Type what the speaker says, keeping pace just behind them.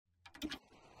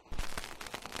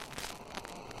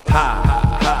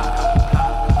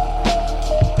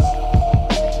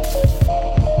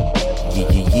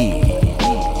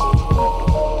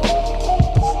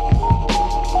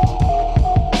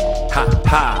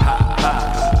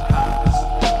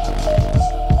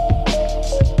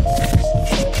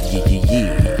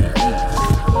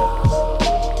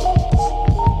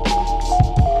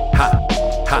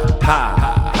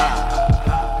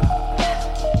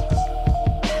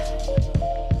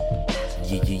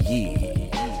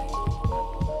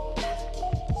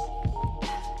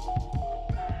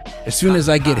As soon as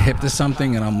I get hip to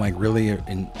something and I'm like really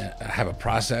I have a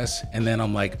process, and then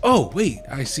I'm like, oh wait,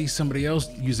 I see somebody else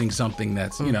using something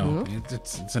that's, you know,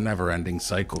 it's a never-ending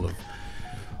cycle of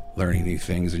learning new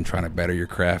things and trying to better your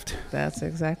craft. That's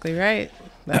exactly right.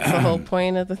 That's the whole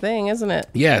point of the thing, isn't it?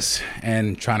 Yes,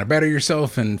 and trying to better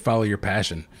yourself and follow your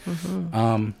passion.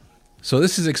 So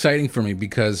this is exciting for me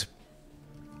because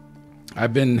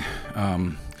I've been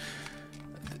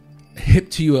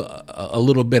hip to you a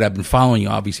little bit. I've been following you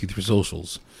obviously through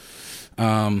socials,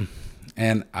 and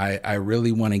I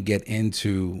really want to get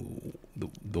into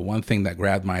the one thing that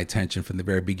grabbed my attention from the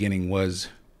very beginning was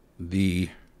the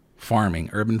farming,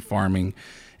 urban farming,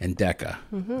 and DECA.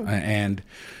 And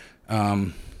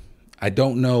I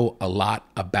don't know a lot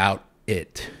about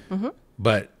it,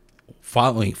 but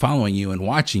following you and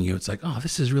watching you, it's like, oh,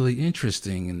 this is really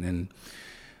interesting, and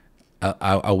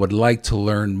I would like to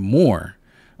learn more.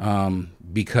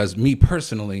 Because me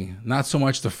personally, not so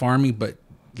much the farming, but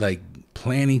like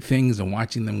planting things and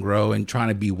watching them grow and trying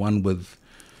to be one with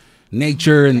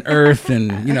nature and earth.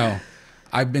 And, you know,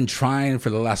 I've been trying for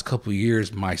the last couple of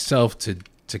years myself to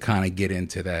kind of get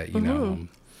into that, you know,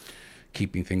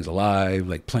 keeping things alive,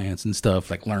 like plants and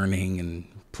stuff, like learning and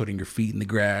putting your feet in the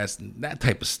grass and that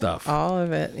type of stuff. All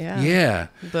of it. Yeah. Yeah.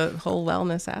 The whole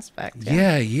wellness aspect.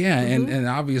 Yeah. And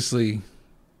obviously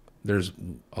there's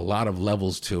a lot of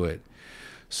levels to it.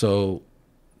 So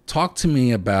talk to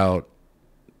me about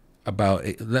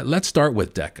it. Let's start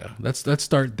with DECA. Let's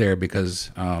start there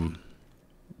because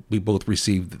we both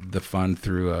received the fund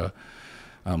through a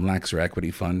Laxer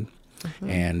Equity Fund.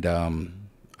 And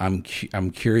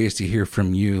I'm curious to hear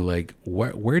from you, like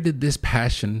where did this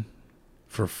passion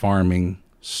for farming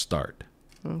start?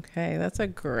 Okay, that's a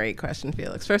great question,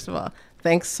 Felix. First of all,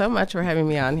 thanks so much for having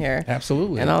me on here.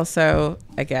 Absolutely. And also,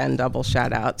 again, double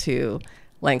shout out to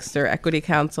Lancaster Equity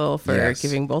Council for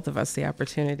giving both of us the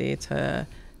opportunity to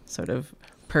sort of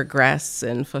progress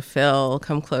and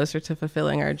come closer to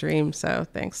fulfilling our dreams. So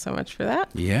thanks so much for that.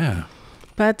 Yeah.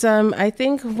 But I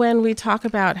think when we talk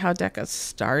about how DECA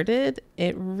started,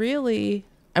 it really,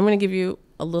 I'm going to give you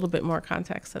a little bit more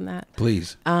context than that.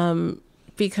 Please.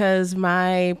 Because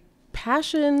my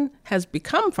passion has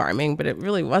become farming, but it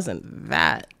really wasn't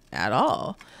that at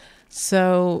all.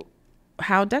 So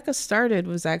how DECA started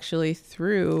was actually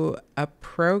through a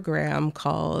program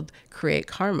called Create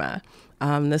Karma.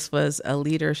 This was a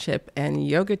leadership and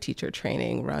yoga teacher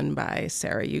training run by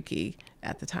Sarah Yuki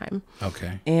at the time.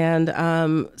 Okay.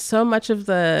 And so much of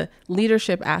the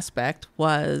leadership aspect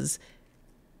was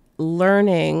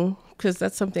learning, because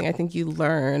that's something I think you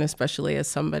learn, especially as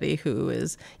somebody who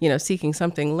is, you know, seeking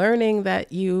something, learning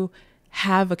that you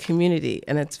have a community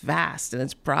and it's vast and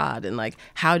it's broad, and like,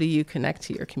 how do you connect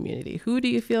to your community? Who do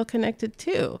you feel connected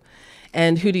to?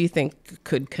 And who do you think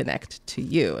could connect to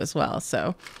you as well?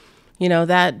 So, you know,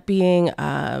 that being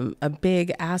a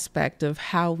big aspect of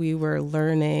how we were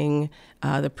learning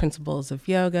the principles of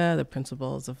yoga, the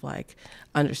principles of like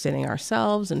understanding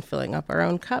ourselves and filling up our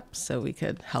own cups so we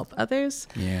could help others.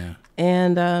 Yeah.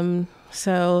 And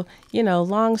so, you know,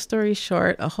 long story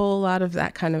short, a whole lot of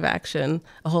that kind of action,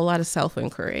 a whole lot of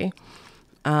self-inquiry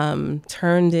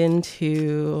turned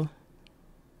into,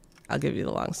 I'll give you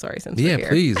the long story since we're here. Yeah,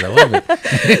 please. I love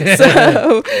it.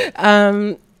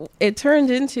 So it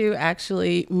turned into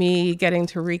actually me getting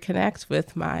to reconnect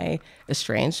with my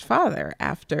estranged father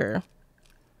after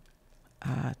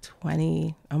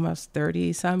 20, almost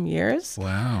 30 some years.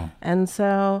 Wow. And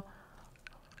so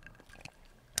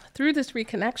through this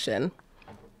reconnection,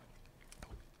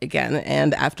 again,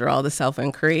 and after all the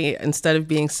self-inquiry, instead of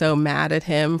being so mad at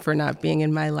him for not being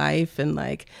in my life and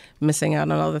like missing out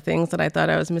on all the things that I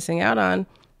thought I was missing out on,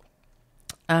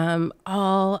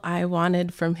 all I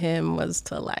wanted from him was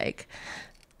to like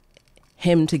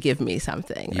him to give me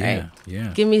something, right?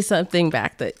 Yeah. Give me something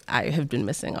back that I have been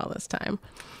missing all this time.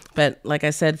 But like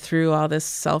I said, through all this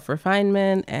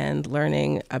self-refinement and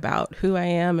learning about who I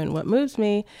am and what moves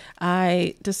me,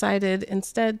 I decided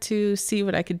instead to see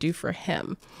what I could do for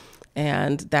him.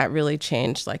 And that really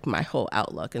changed like my whole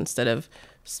outlook. Instead of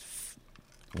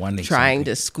trying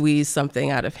to squeeze something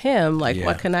out of him, like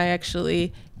what can I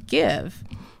actually give?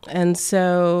 And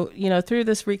so, through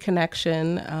this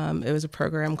reconnection, it was a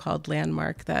program called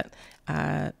Landmark that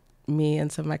me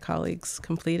and some of my colleagues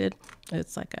completed.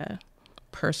 It's like a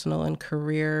personal and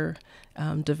career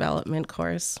development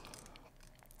course.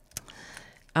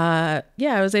 I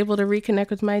was able to reconnect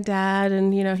with my dad,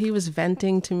 and, he was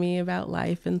venting to me about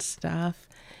life and stuff.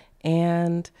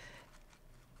 And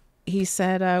he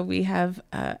said, I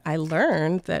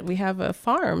learned that we have a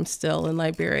farm still in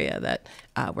Liberia that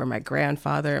where my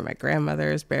grandfather and my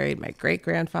grandmother is buried, my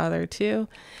great-grandfather too.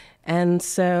 And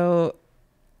so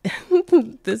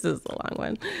this is a long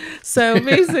one. So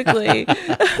basically,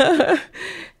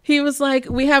 he was like,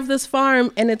 we have this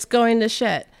farm and it's going to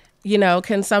shit.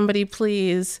 Can somebody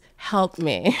please help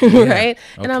me? Right? Okay.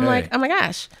 And I'm like, oh my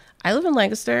gosh, I live in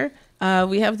Lancaster.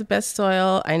 We have the best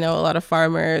soil. I know a lot of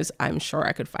farmers. I'm sure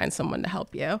I could find someone to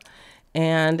help you.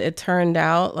 And it turned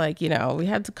out we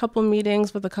had a couple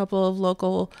meetings with a couple of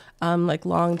local,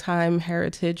 longtime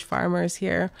heritage farmers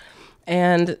here.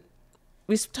 And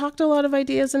we talked a lot of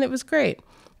ideas and it was great.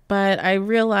 But I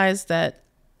realized that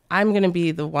I'm going to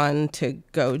be the one to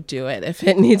go do it if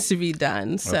it needs to be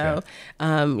done. So,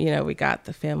 we got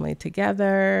the family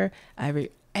together.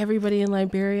 Everybody in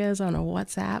Liberia is on a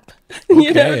WhatsApp,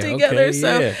 together. Okay,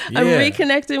 so I'm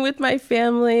reconnecting with my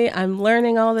family. I'm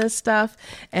learning all this stuff.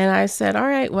 And I said, all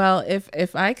right, well,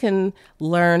 if I can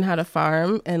learn how to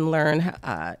farm and learn,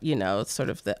 sort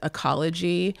of the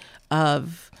ecology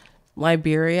of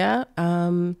Liberia,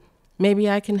 maybe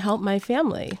I can help my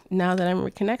family now that I'm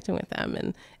reconnecting with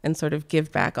them and sort of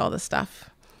give back all the stuff,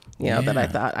 that I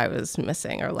thought I was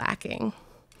missing or lacking.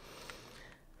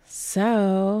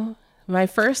 So my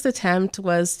first attempt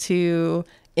was to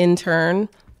intern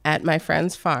at my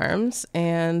friends' farms,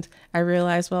 and I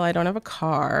realized, well, I don't have a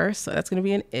car, so that's going to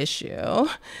be an issue.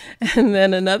 And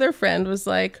then another friend was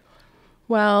like,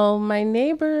 well, my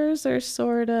neighbors are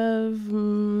sort of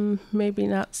maybe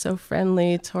not so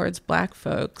friendly towards Black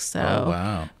folks,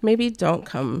 so maybe don't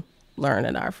come learn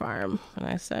at our farm. And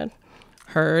I said,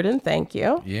 heard and thank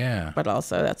you. Yeah. But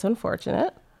also that's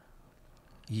unfortunate.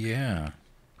 Yeah.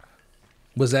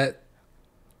 Was that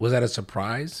a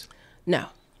surprise? No.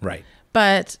 Right.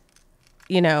 But,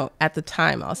 at the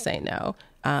time, I'll say no.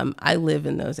 I live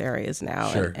in those areas now,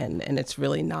 sure. and it's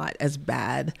really not as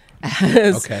bad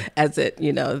as it,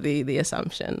 the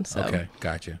assumption. So. Okay,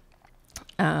 gotcha.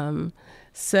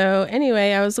 So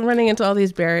anyway, I was running into all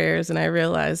these barriers, and I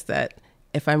realized that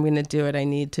if I'm going to do it, I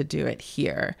need to do it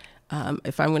here.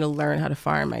 If I'm going to learn how to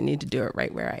farm, I need to do it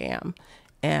right where I am.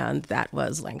 And that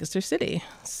was Lancaster City.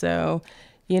 So,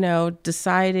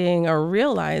 deciding or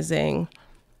realizing,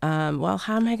 well,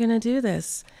 how am I going to do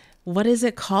this? What is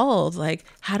it called?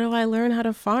 How do I learn how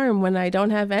to farm when I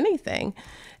don't have anything?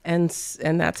 And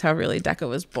that's how really DECA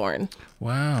was born.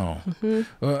 Wow. Mm-hmm.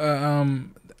 Well,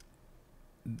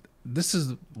 this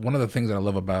is one of the things that I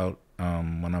love about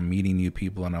when I'm meeting new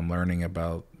people and I'm learning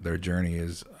about their journey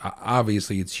is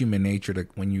obviously it's human nature to,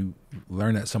 when you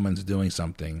learn that someone's doing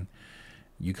something,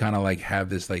 you kind of have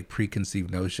this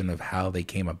preconceived notion of how they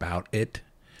came about it.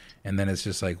 And then it's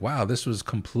just wow, this was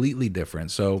completely different.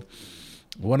 So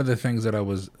one of the things that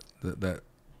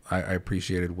I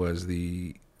appreciated was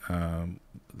the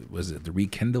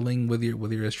rekindling with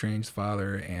your estranged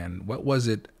father, and what was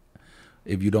it,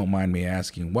 if you don't mind me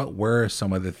asking, what were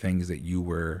some of the things that you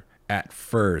were at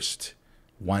first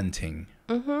wanting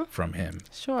from him?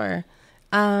 Sure.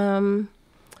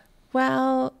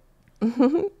 Well,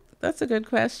 that's a good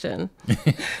question.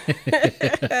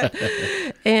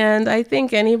 And I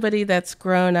think anybody that's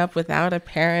grown up without a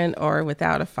parent or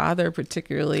without a father,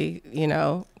 particularly,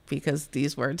 because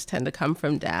these words tend to come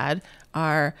from dad,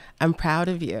 are, I'm proud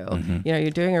of you. Mm-hmm. You're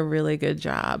doing a really good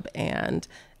job. And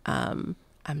I'm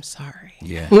sorry.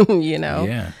 Yeah.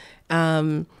 Yeah.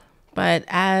 But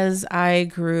as I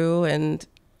grew and,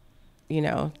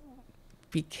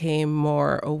 became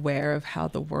more aware of how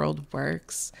the world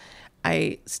works,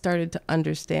 I started to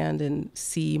understand and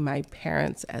see my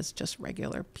parents as just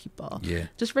regular people. Yeah.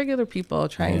 Just regular people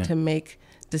trying to make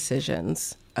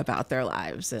decisions about their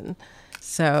lives. And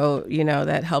so,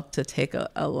 that helped to take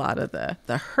a lot of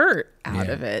the hurt out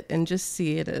of it and just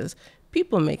see it as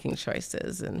people making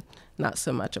choices and not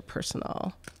so much a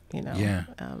personal,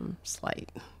 slight.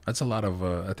 That's a lot of,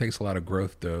 it takes a lot of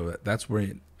growth though. That's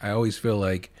where I always feel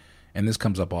like, and this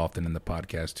comes up often in the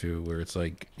podcast too, where it's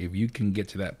if you can get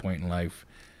to that point in life,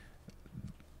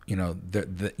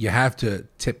 you have to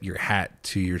tip your hat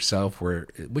to yourself,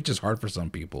 which is hard for some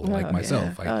people, like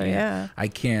myself. Yeah. I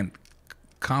can't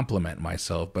compliment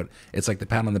myself, but it's the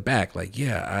pat on the back.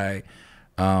 I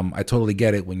totally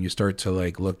get it when you start to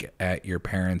look at your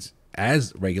parents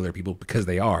as regular people because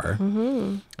they are.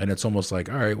 And it's almost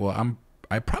like, all right, well,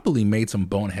 I probably made some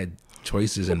bonehead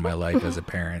choices in my life as a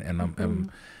parent, and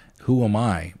I'm who am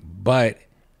I? But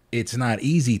it's not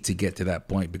easy to get to that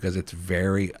point because it's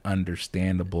very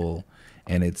understandable,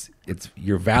 and it's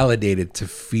you're validated to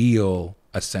feel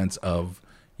a sense of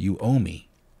you owe me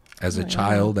as a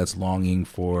child that's longing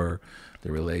for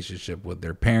the relationship with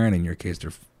their parent, in your case,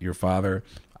 your father.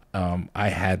 I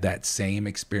had that same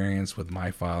experience with my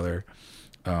father,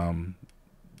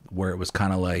 where it was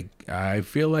kind of like, I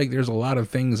feel like there's a lot of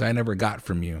things I never got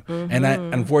from you. And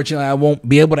unfortunately, I won't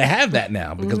be able to have that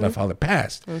now because my father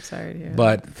passed. I'm sorry to hear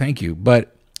But thank you.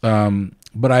 But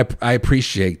I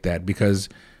appreciate that, because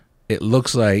it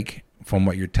looks like, from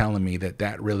what you're telling me,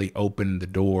 that really opened the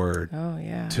door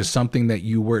to something that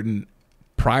you weren't,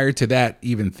 prior to that,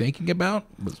 even thinking about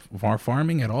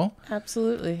farming at all.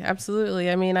 Absolutely.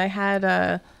 I mean,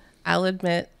 I'll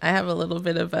admit I have a little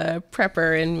bit of a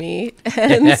prepper in me.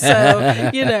 And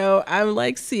so, I'm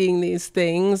like seeing these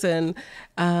things and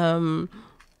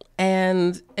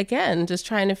again, just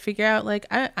trying to figure out, like,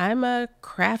 I'm a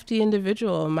crafty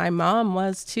individual. My mom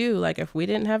was too. Like, if we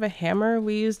didn't have a hammer,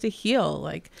 we used a heel.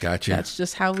 Like, gotcha. That's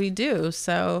just how we do.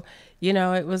 So,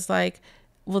 it was like,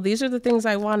 well, these are the things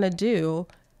I want to do.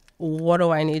 What do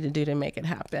I need to do to make it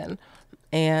happen?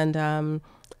 And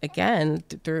again,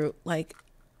 through, like,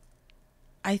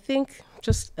 I think,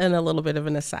 just in a little bit of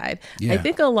an aside, I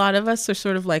think a lot of us are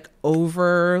sort of like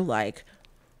over like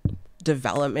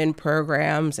development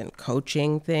programs and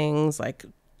coaching things, like,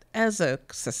 as a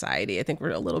society. I think we're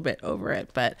a little bit over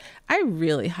it, but I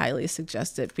really highly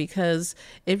suggest it because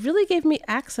it really gave me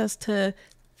access to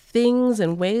things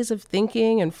and ways of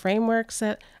thinking and frameworks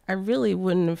that I really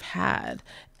wouldn't have had.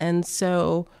 And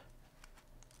so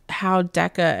how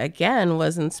DECA, again,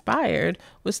 was inspired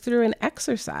was through an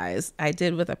exercise I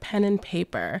did with a pen and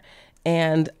paper.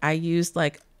 And I used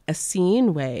like a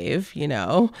scene wave,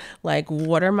 like,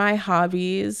 what are my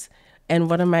hobbies and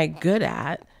what am I good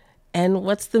at and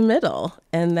what's the middle?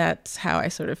 And that's how I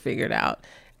sort of figured out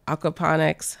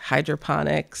aquaponics,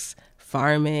 hydroponics,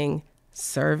 farming,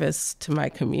 service to my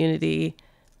community,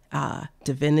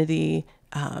 divinity,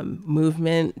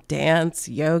 movement, dance,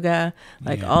 yoga,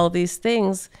 like all these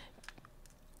things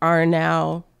are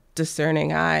now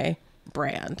Discerning Eye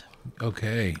brand.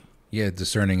 Okay. Yeah,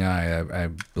 Discerning Eye. I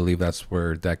believe that's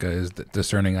where DECA is, the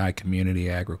Discerning Eye Community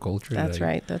Agriculture. That's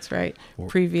right.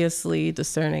 Previously,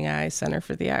 Discerning Eye Center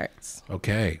for the Arts.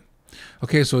 Okay,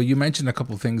 so you mentioned a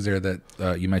couple of things there that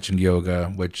you mentioned yoga,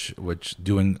 which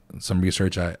doing some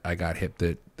research, I got hip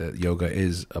that yoga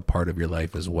is a part of your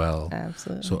life as well.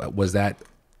 Absolutely. So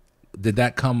did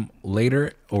that come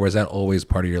later, or was that always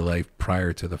part of your life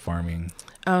prior to the farming?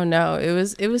 Oh no, it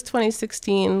was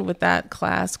 2016 with that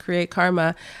class, Create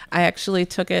Karma. I actually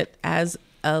took it as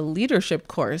a leadership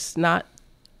course, not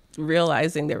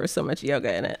realizing there was so much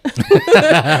yoga in it.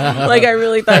 Like, I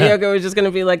really thought yoga was just going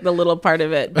to be like the little part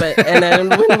of it. And then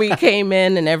when we came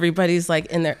in and everybody's like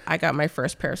in there, I got my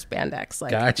first pair of spandex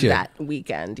like that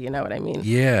weekend. You know what I mean?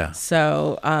 Yeah.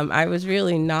 So I was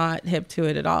really not hip to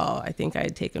it at all. I think I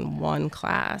had taken one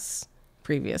class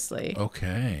previously.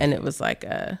 Okay. And it was like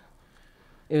a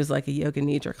yoga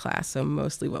nidra class, so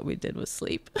mostly what we did was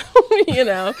sleep,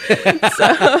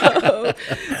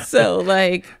 So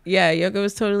like, yeah, yoga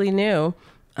was totally new.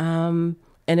 And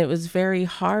it was very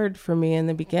hard for me in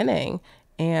the beginning.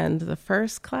 And the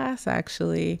first class,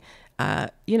 actually, I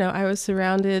was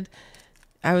surrounded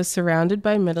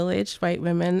by middle-aged white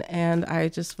women, and I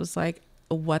just was like,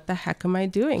 what the heck am I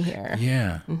doing here?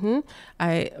 Yeah.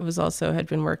 I had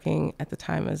been working at the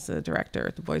time as a director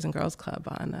at the Boys and Girls Club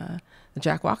on the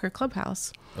Jack Walker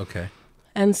Clubhouse. Okay.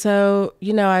 And so,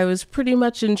 I was pretty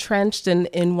much entrenched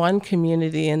in one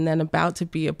community and then about to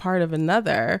be a part of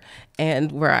another,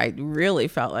 and where I really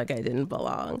felt like I didn't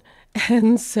belong.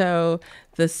 And so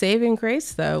the saving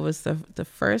grace, though, was the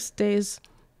first day's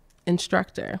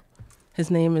instructor.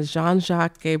 His name is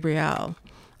Jean-Jacques Gabriel.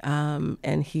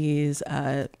 And he's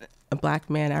a Black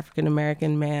man,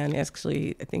 African-American man.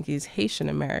 Actually, I think he's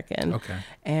Haitian-American. Okay.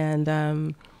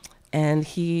 And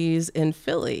he's in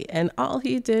Philly. And all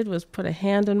he did was put a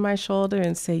hand on my shoulder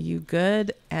and say, "You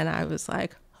good?" And I was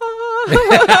like,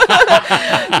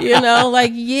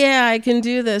 like, yeah, I can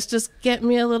do this. Just get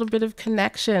me a little bit of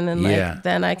connection, and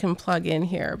then I can plug in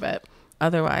here. But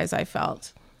otherwise, I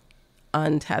felt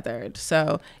untethered.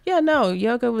 So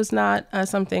yoga was not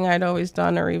something I'd always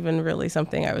done, or even really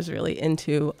something I was really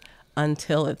into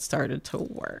until it started to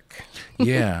work.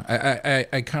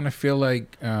 I kind of feel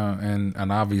like, and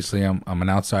obviously I'm an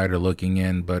outsider looking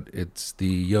in, but it's the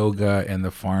yoga and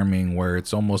the farming where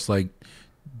it's almost like,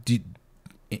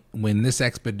 when this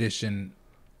expedition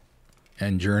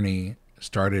and journey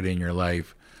started in your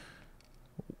life,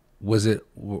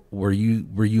 were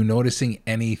you noticing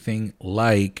anything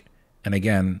like, and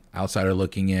again, outsider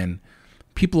looking in,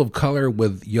 people of color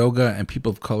with yoga and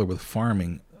people of color with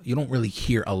farming, you don't really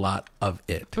hear a lot of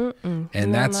it.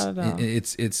 And that's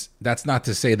not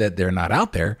to say that they're not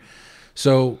out there.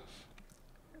 So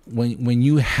when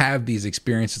you have these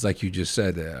experiences, like you just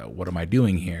said, what am I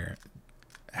doing here?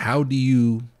 How do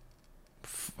you,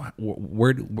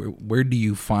 where do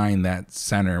you find that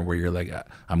center where you're like,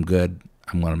 I'm good.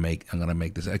 I'm gonna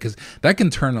make this, because that can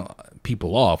turn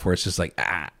people off, where it's just like,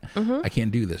 I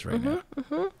can't do this right now.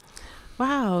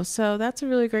 Wow. So that's a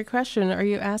really great question. Are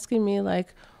you asking me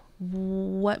like,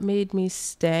 what made me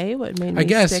stay? What made me? I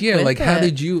guess, stick yeah. with Like, it? how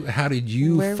did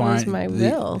you Where find was my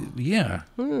will? Yeah.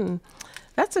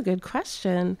 That's a good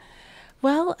question.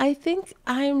 Well, I think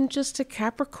I'm just a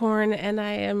Capricorn, and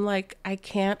I am like, I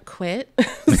can't quit.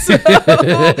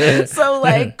 so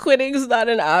like quitting's not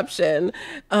an option.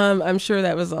 I'm sure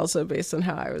that was also based on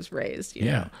how I was raised, you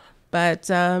know. But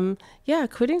yeah,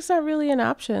 quitting's not really an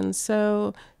option.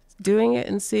 So doing it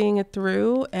and seeing it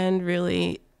through, and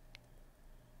really,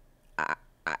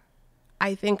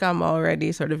 I think I'm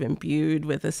already sort of imbued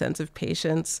with a sense of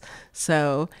patience.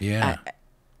 So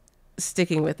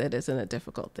sticking with it isn't a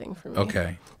difficult thing for me.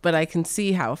 Okay. But I can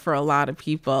see how for a lot of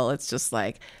people, it's just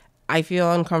like, I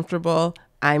feel uncomfortable,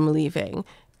 I'm leaving.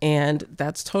 And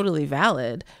that's totally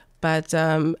valid. But,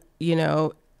 you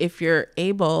know, if you're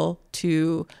able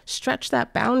to stretch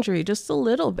that boundary just a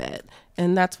little bit,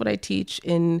 and that's what I teach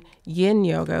in yin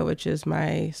yoga, which is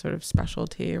my sort of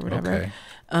specialty or whatever,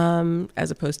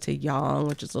 as opposed to yang,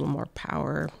 which is a little more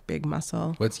power, big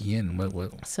muscle. What's yin?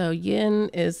 What? So yin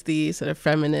is the sort of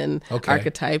feminine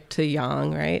archetype to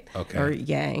yang, right? Or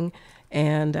yang.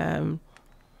 And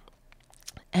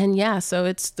yeah, so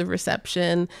it's the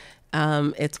reception.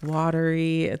 It's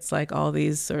watery. It's like all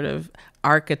these sort of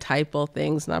archetypal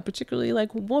things, not particularly like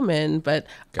woman, but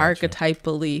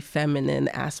archetypally feminine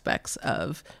aspects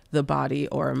of the body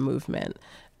or a movement.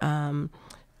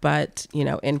 But, you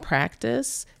know, in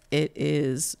practice, it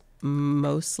is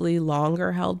mostly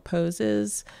longer held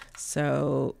poses.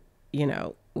 So, you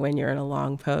know, when you're in a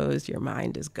long pose, your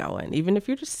mind is going. Even if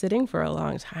you're just sitting for a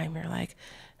long time, you're like,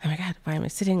 oh my God, why am I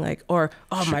sitting like, or,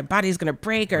 oh, my body's going to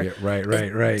break, or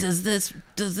right. Does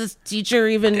this teacher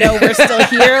even know we're still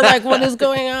here? Like, what is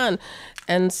going on?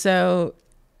 And so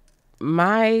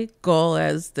my goal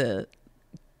as the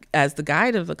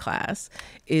guide of the class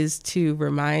is to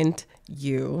remind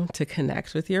you to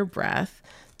connect with your breath,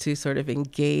 to sort of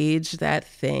engage that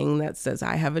thing that says,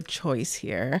 I have a choice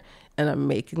here, and I'm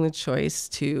making the choice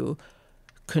to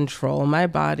control my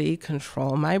body,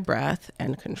 control my breath,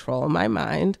 and control my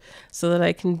mind, so that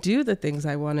I can do the things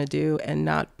I want to do and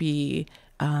not be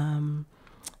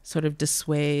sort of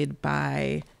dissuaded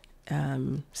by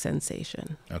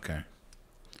sensation. Okay.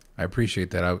 I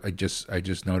appreciate that. I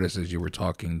just noticed as you were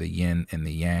talking, the yin and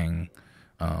the yang,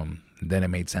 then it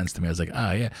made sense to me. I was like,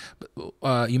 yeah.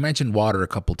 But, you mentioned water a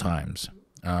couple times.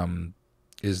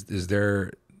 Is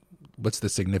there, what's the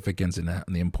significance and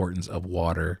the importance of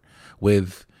water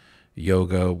with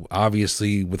yoga?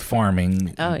 Obviously with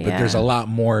farming, but there's a lot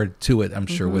more to it, I'm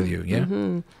sure, with you.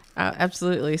 Yeah.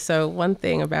 Absolutely. So one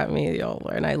thing about me, you'll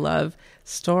learn, I love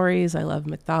stories. I love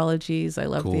mythologies. I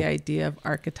love the idea of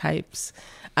archetypes.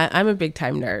 I'm a big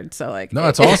time nerd. So like, no,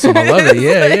 it's awesome. I love it.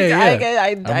 Yeah.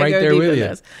 I'm right there with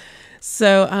you.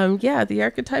 So, the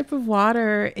archetype of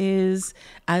water is,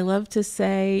 I love to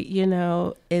say, you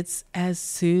know, it's as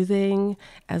soothing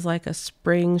as like a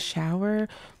spring shower,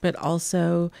 but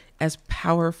also as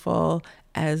powerful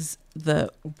as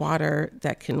the water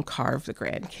that can carve the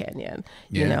Grand Canyon.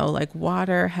 You know, like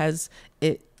water has,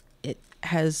 it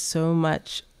has so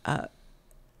much,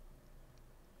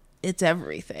 it's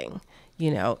everything,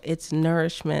 you know, it's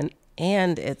nourishment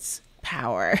and it's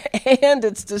power and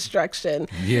its destruction.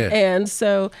 And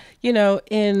so, you know,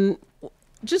 in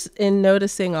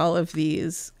noticing all of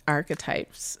these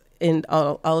archetypes, in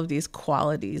all of these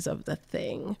qualities of the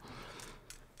thing,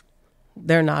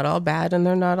 they're not all bad and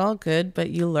they're not all good, but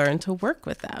you learn to work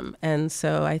with them. And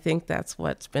so I think that's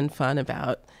what's been fun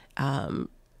about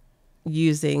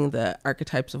using the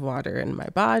archetypes of water in my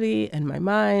body and my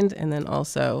mind, and then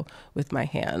also with my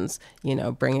hands, you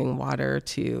know, bringing water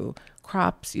to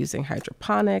crops, using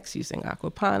hydroponics, using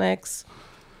aquaponics.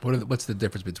 What's the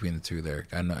difference between the two there?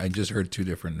 I just heard two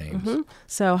different names.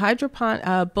 So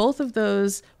both of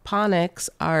those ponics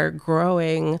are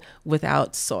growing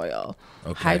without soil.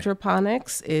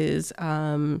 Hydroponics is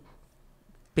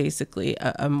basically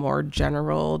a more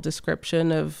general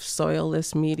description of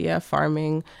soilless media,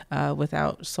 farming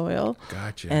without soil.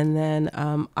 Gotcha. And then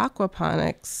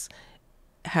aquaponics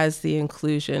has the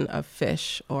inclusion of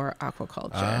fish or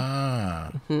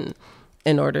aquaculture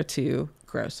in order to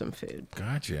grow some food.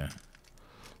 Gotcha.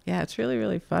 Yeah, it's really,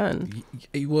 really fun.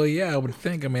 Well, yeah, I would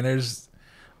think. I mean, there's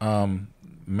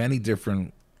many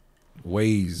different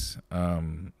ways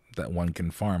that one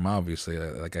can farm. Obviously,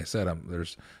 like I said,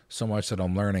 there's so much that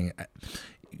I'm learning.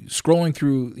 Scrolling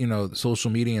through, social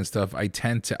media and stuff, I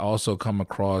tend to also come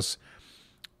across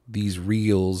these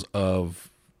reels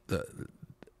of the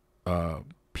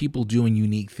people doing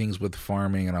unique things with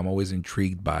farming, and I'm always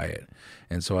intrigued by it.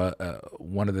 And so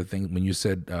one of the things, when you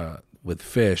said with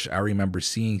fish, I remember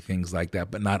seeing things like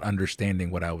that, but not understanding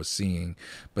what I was seeing.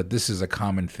 But this is a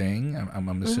common thing,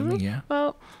 I'm assuming, yeah?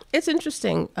 Well, it's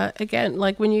interesting. Again,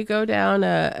 like when you go down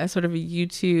a sort of a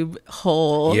YouTube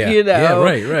hole,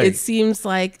 right. It seems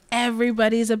like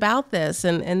everybody's about this.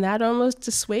 And that almost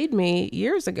dissuaded me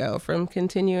years ago from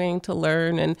continuing to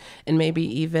learn and maybe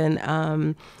even,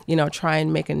 try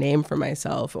and make a name for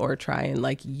myself or try and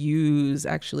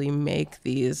actually make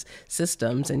these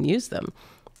systems and use them.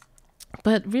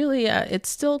 But really, it's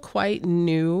still quite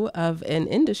new of an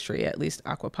industry, at least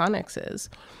aquaponics is,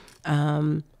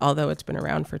 although it's been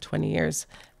around for 20 years.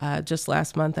 Just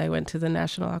last month, I went to the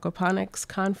National Aquaponics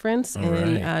Conference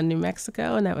in New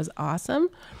Mexico, and that was awesome.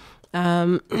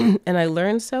 And I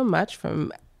learned so much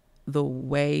from the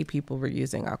way people were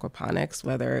using aquaponics,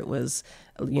 whether it was,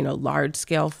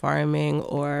 large-scale farming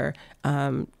or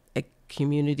a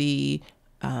community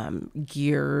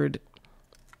geared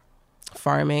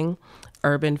farming,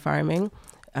 urban farming.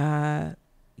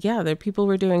 People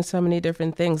were doing so many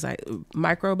different things, like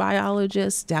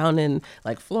microbiologists down in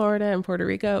Florida and Puerto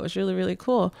Rico. It was really, really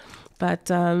cool. But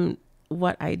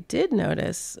what I did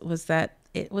notice was that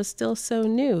it was still so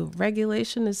new.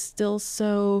 Regulation is still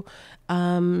so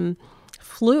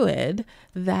fluid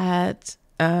that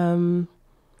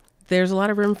there's a lot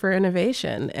of room for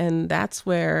innovation. And that's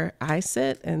where I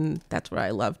sit, and that's where I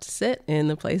love to sit, in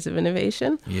the place of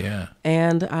innovation. Yeah.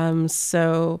 And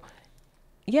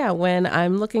when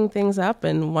I'm looking things up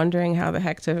and wondering how the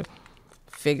heck to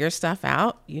figure stuff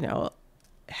out,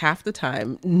 half the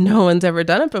time no one's ever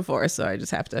done it before, so I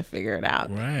just have to figure it out.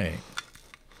 Right.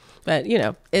 But,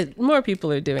 more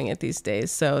people are doing it these days,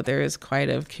 so there is quite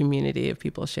a community of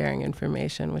people sharing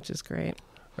information, which is great.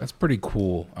 That's pretty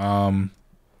cool.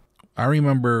 I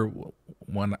remember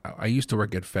when I used to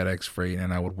work at FedEx Freight,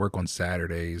 and I would work on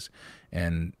Saturdays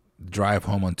and drive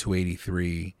home on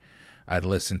 283. I'd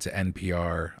listen to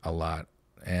NPR a lot,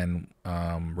 and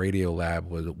Radio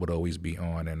Lab would always be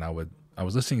on. And I was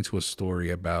listening to a story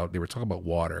they were talking about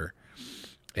water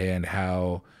and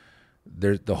how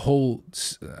there's the whole,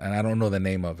 and I don't know the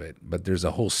name of it, but there's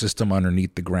a whole system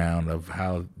underneath the ground of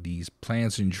how these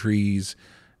plants and trees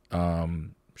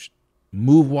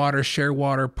move water, share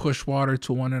water, push water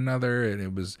to one another.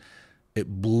 And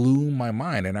it blew my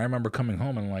mind. And I remember coming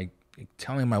home and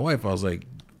telling my wife, I was like,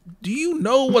 do you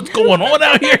know what's going on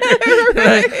out here?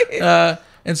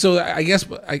 And so I guess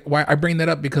why I bring that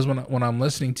up, because when I'm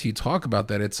listening to you talk about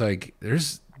that, it's like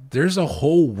there's a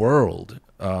whole world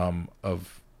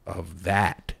of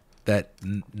that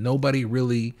nobody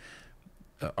really,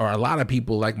 or a lot of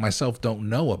people like myself, don't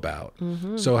know about.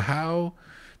 Mm-hmm. So how,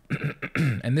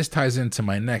 and this ties into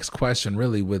my next question,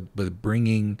 really, with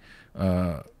bringing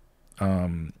the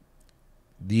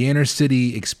inner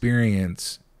city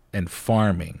experience and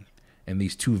farming and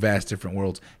these two vast different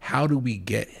worlds. How do we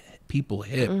get people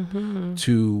hip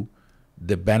to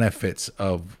the benefits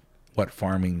of what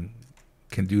farming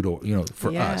can do to, for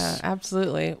us? Yeah,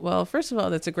 absolutely. Well, first of all,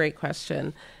 that's a great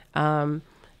question.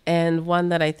 And one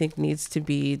that I think needs to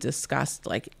be discussed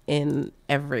in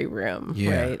every room,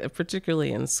 right?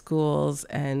 Particularly in schools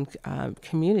and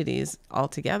communities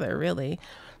altogether, really.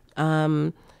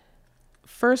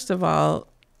 First of all,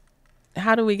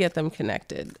 how do we get them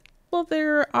connected? Well,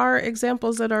 there are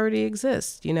examples that already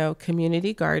exist.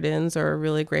 Community gardens are a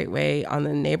really great way on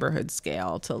the neighborhood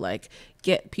scale to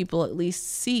get people at least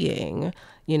seeing,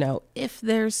 if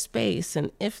there's space and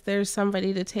if there's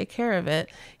somebody to take care of it,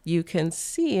 you can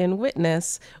see and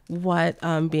witness what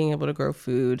being able to grow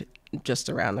food just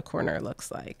around the corner looks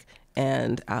like,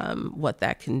 and what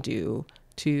that can do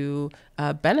to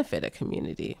benefit a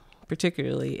community,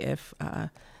 particularly if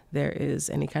there is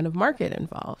any kind of market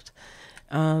involved.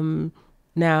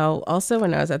 Now, also,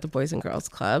 when I was at the Boys and Girls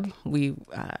Club, we,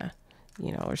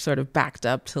 were sort of backed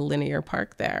up to Linear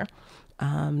Park there.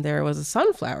 There was a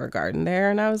sunflower garden there,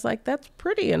 and I was like, that's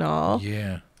pretty and all.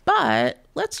 Yeah. but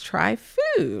let's try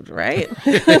food, right?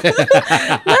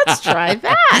 Let's try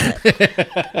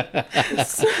that.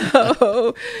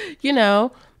 So,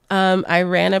 I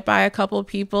ran it by a couple of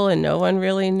people and no one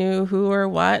really knew who or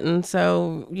what. And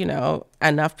so,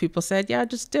 enough people said, yeah,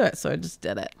 just do it. So I just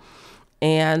did it.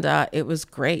 And it was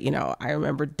great. I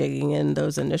remember digging in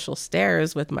those initial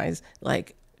stairs with my,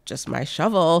 just my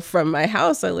shovel from my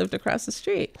house. I lived across the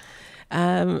street.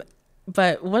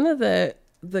 But one of the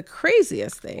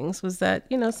craziest things was that,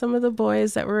 some of the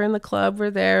boys that were in the club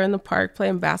were there in the park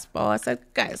playing basketball. I said,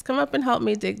 guys, come up and help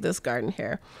me dig this garden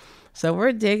here. So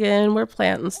we're digging, we're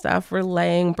planting stuff, we're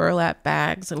laying burlap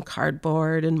bags and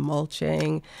cardboard and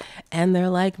mulching. And they're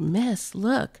like, Miss,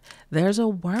 look, there's a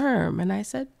worm. And I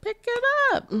said, pick it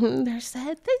up. And they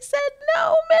said,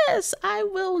 no, Miss, I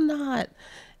will not.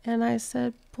 And I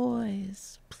said,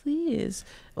 boys, please.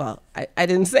 Well, I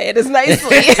didn't say it as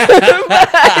nicely, but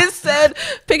I said,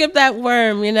 pick up that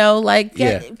worm,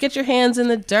 get your hands in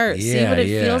the dirt, see what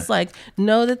it feels like.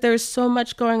 Know that there's so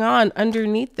much going on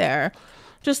underneath there.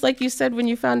 Just like you said, when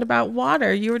you found about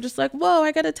water, you were just like, whoa,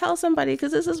 I got to tell somebody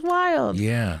because this is wild.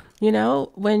 Yeah.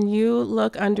 When you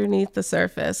look underneath the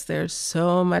surface, there's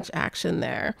so much action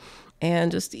there.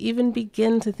 And just to even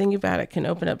begin to think about it can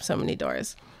open up so many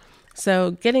doors. So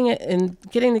getting it and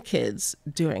getting the kids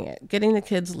doing it, getting the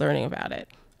kids learning about it,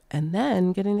 and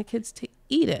then getting the kids to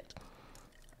eat it.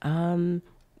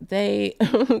 They,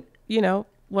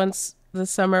 once the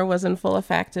summer was in full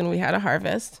effect and we had a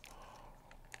harvest,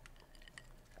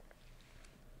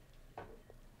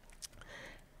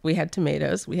 we had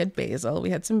tomatoes, we had basil, we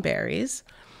had some berries,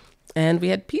 and we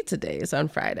had pizza days on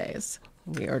Fridays.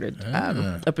 We ordered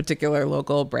a particular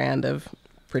local brand of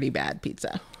pretty bad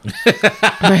pizza.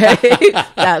 Right?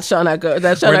 That shall not go.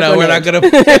 We're not going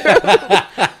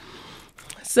to.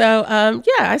 So,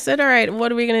 I said, all right,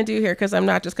 what are we going to do here? Because I'm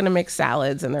not just going to make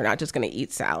salads and they're not just going to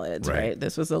eat salads, right?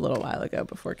 This was a little while ago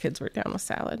before kids were down with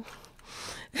salad.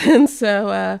 And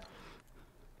so,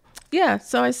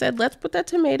 so I said, let's put that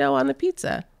tomato on the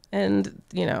pizza. And,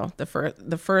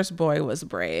 the first boy was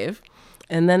brave.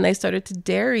 And then they started to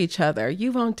dare each other.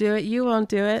 You won't do it. You won't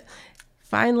do it.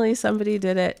 Finally, somebody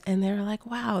did it. And they were like,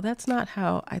 wow, that's not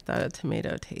how I thought a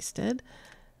tomato tasted.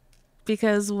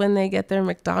 Because when they get their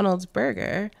McDonald's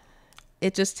burger,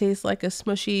 it just tastes like a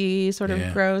smushy sort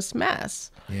of gross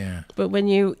mess. Yeah. But when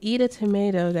you eat a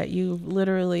tomato that you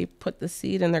literally put the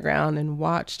seed in the ground and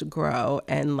watched grow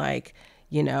and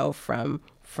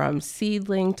from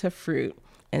seedling to fruit,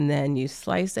 and then you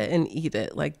slice it and eat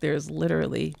it, there's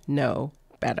literally no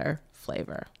better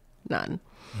flavor. None.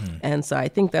 And so I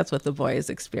think that's what the boys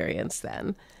experienced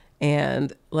then.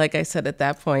 And like I said, at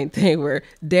that point, they were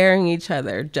daring each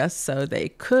other just so they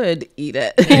could eat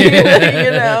it,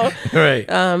 Right.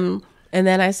 And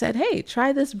then I said, hey,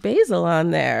 try this basil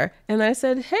on there. And I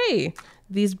said, hey,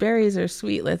 these berries are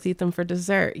sweet. Let's eat them for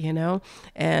dessert,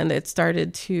 And it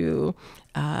started to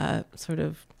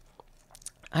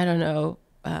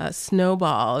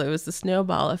snowball. There was the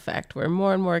snowball effect where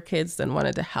more and more kids then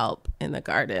wanted to help in the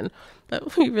garden,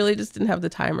 but we really just didn't have the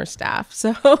time or staff.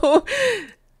 So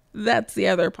that's the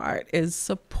other part is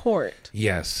support.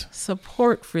 Yes.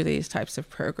 Support for these types of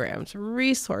programs,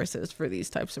 resources for these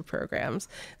types of programs.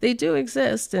 They do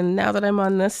exist. And now that I'm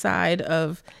on this side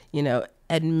of,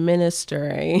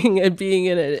 administering and being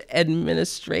an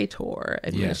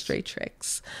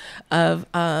administratrix of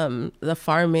the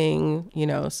farming,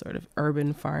 sort of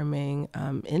urban farming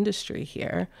industry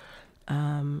here,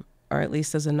 or at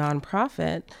least as a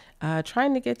nonprofit,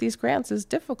 trying to get these grants is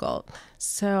difficult.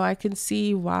 So I can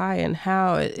see why and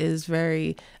how it is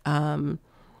why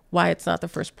it's not the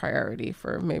first priority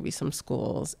for maybe some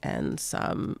schools and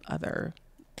some other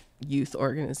youth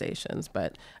organizations.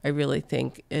 But I really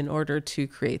think in order to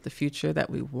create the future that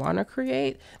we want to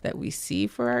create, that we see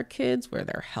for our kids, where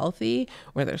they're healthy,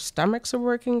 where their stomachs are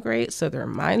working great, so their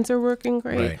minds are working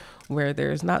great, where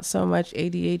there's not so much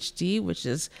ADHD, which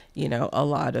is, a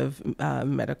lot of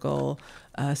medical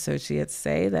associates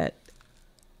say that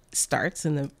starts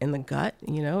in the gut,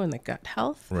 in the gut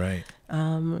health. Right.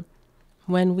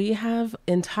 When we have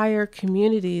entire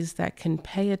communities that can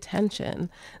pay attention,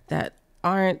 that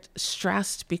aren't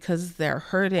stressed because they're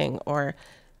hurting or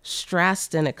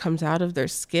stressed and it comes out of their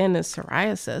skin as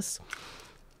psoriasis.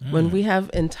 When we have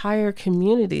entire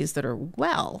communities that are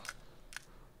well,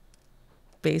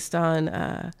 based on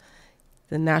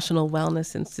the National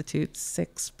Wellness Institute's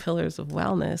 6 pillars of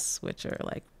wellness, which are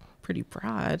pretty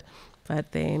broad,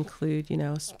 but they include,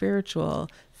 spiritual,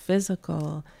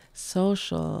 physical,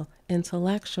 social,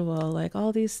 intellectual,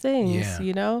 all these things,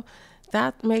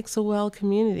 that makes a well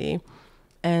community.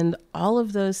 And all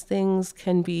of those things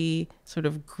can be sort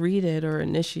of greeted or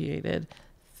initiated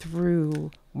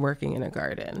through working in a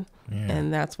garden. Yeah.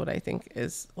 And that's what I think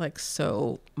is like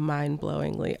so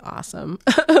mind-blowingly awesome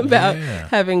about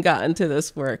having gotten to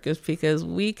this work, is because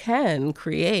we can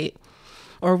create,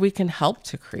 or we can help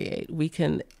to create, we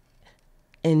can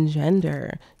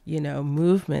engender,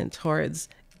 movement towards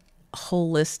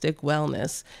holistic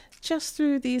wellness just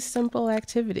through these simple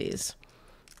activities.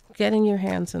 Getting your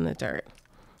hands in the dirt,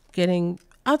 getting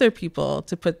other people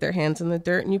to put their hands in the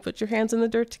dirt, and you put your hands in the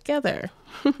dirt together.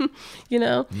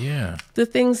 Yeah. The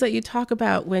things that you talk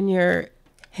about when your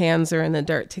hands are in the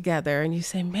dirt together and you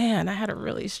say, man, I had a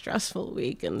really stressful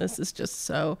week and this is just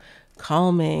so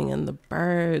calming, and the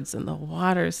birds and the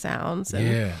water sounds.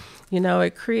 And,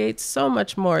 it creates so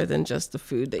much more than just the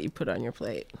food that you put on your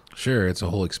plate. Sure. It's a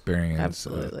whole experience.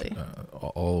 Absolutely.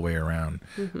 All the way around.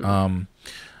 Mm-hmm.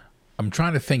 I'm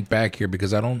trying to think back here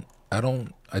because I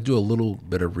do a little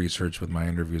bit of research with my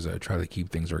interviews. I try to keep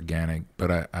things organic,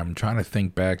 but I'm trying to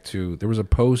think back to, there was a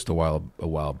post a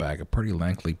while back, a pretty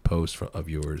lengthy post of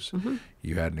yours. Mm-hmm.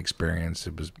 You had an experience.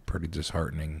 It was pretty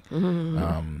disheartening.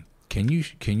 Mm-hmm.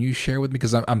 Can you share with me?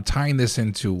 Because I'm tying this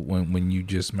into when you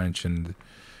just mentioned,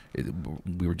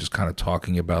 we were just kind of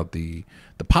talking about the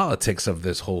politics of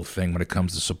this whole thing when it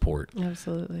comes to support.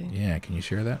 Absolutely. Yeah. Can you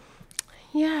share that?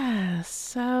 Yeah.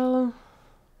 So,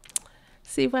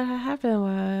 see, what happened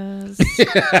was,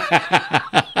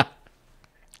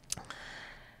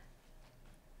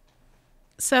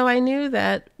 so I knew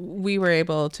that we were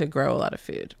able to grow a lot of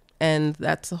food, and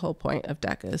that's the whole point of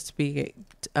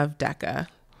DECA,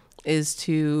 is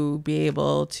to be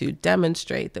able to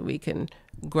demonstrate that we can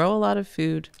grow a lot of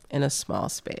food in a small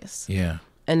space. Yeah.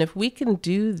 And if we can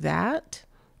do that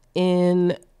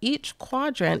in each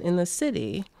quadrant in the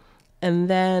city, and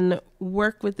then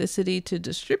work with the city to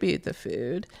distribute the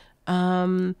food,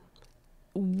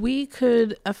 we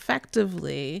could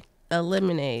effectively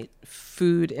eliminate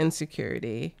food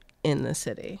insecurity in the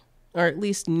city, or at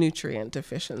least nutrient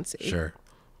deficiency. Sure.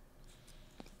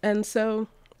 And so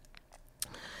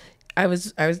I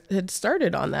had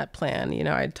started on that plan.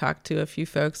 I'd talked to a few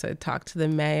folks. I'd talked to the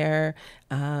mayor.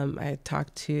 I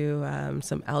talked to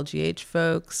some LGH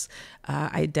folks,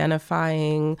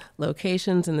 identifying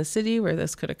locations in the city where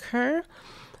this could occur.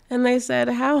 And they said,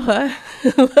 Hawa,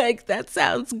 like, that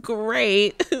sounds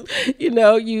great.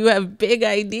 You have big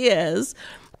ideas,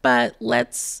 but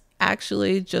let's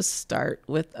actually just start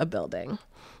with a building.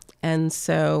 And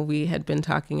so we had been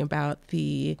talking about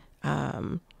the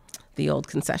old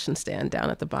concession stand down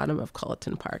at the bottom of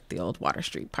Culleton Park, the old Water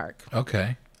Street Park.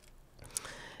 Okay.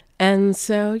 And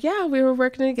so, we were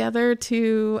working together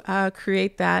to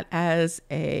create that as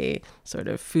a sort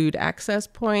of food access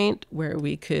point where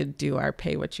we could do our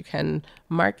pay what you can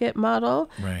market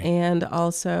model. Right. And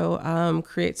also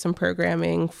create some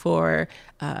programming for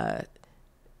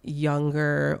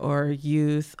younger or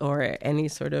youth or any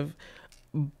sort of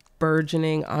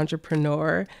burgeoning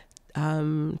entrepreneur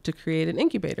to create an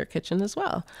incubator kitchen as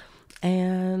well.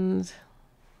 And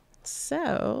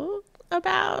so I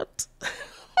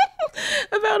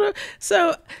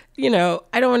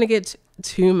don't want to get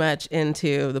too much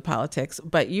into the politics,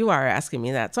 but you are asking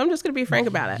me that. So I'm just going to be frank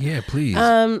about it. Yeah, please.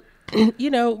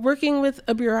 Working with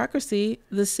a bureaucracy,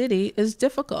 the city, is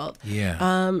difficult.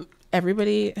 Yeah.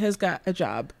 Everybody has got a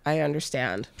job. I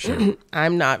understand. Sure.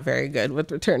 I'm not very good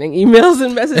with returning emails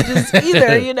and messages either.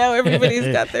 Everybody's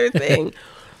got their thing.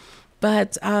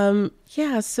 But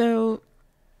so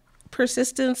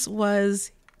persistence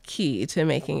was key to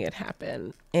making it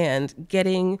happen, and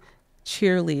getting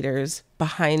cheerleaders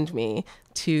behind me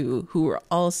who were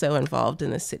also involved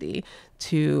in the city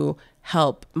to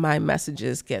help my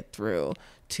messages get through,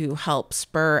 to help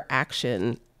spur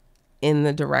action in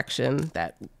the direction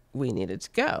that we needed to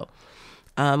go,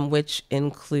 which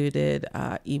included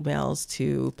emails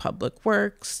to Public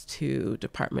Works, to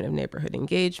Department of Neighborhood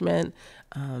Engagement,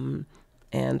 and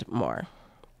more.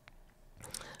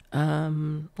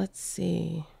 Let's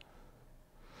see.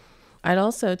 I'd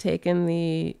also taken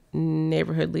the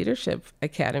Neighborhood Leadership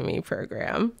Academy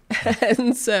program.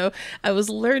 And so I was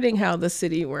learning how the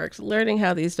city worked, learning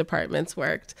how these departments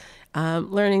worked,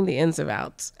 learning the ins and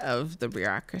outs of the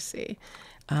bureaucracy,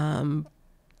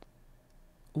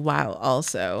 while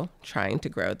also trying to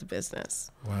grow the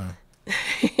business. Wow.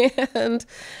 And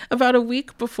about a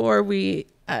week before we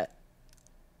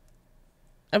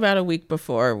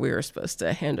were supposed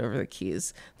to hand over the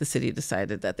keys, the city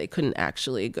decided that they couldn't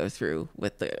actually go through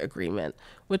with the agreement,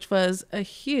 which was a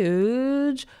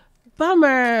huge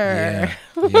bummer.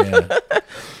 Yeah.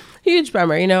 huge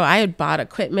bummer. I had bought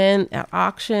equipment at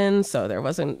auction, so there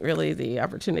wasn't really the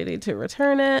opportunity to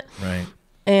return it. Right.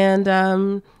 And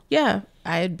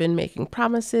I had been making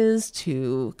promises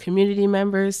to community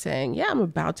members saying, yeah, I'm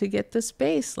about to get the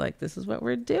space. Like, this is what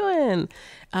we're doing.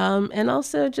 And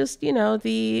also just,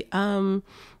 the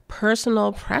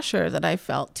personal pressure that I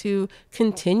felt to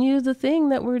continue the thing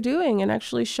that we're doing and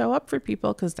actually show up for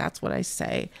people, because that's what I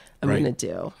say I'm Right. going to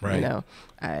do. Right.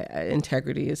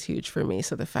 Integrity is huge for me.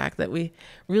 So the fact that we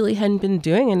really hadn't been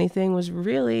doing anything was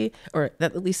really, or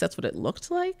that at least that's what it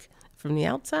looked like from the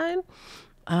outside,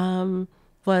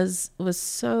 was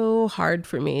so hard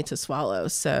for me to swallow.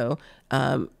 So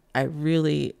I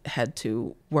really had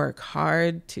to work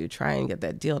hard to try and get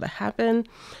that deal to happen.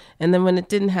 And then when it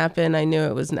didn't happen, I knew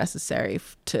it was necessary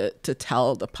to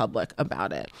tell the public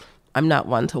about it. I'm not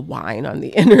one to whine on the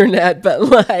internet,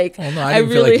 but I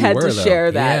really had to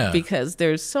share that because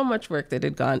there's so much work that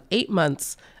had gone 8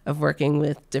 months of working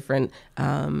with different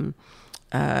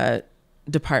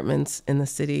departments in the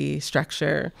city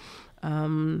structure.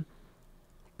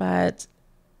 But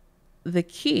the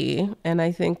key, and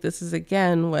I think this is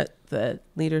again what the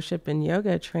leadership in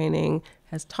yoga training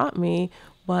has taught me,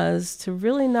 was to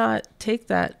really not take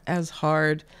that as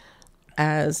hard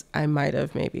as I might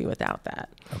have maybe without that.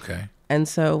 Okay. And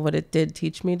so what it did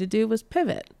teach me to do was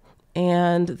pivot.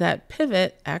 And that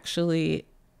pivot actually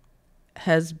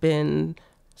has been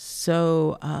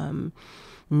so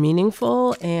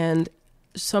meaningful and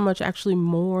so much actually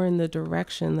more in the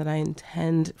direction that I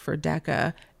intend for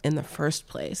DECA in the first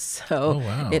place. So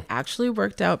It actually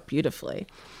worked out beautifully.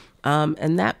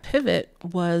 And that pivot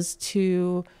was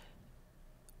to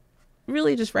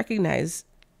really just recognize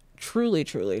truly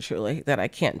that I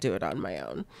can't do it on my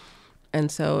own.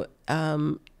 And so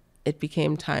it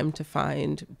became time to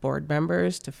find board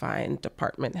members, to find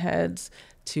department heads,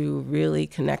 to really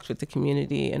connect with the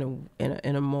community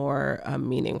in a more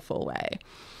meaningful way.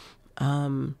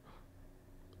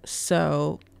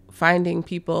 So finding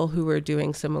people who are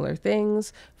doing similar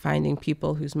things, finding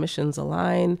people whose missions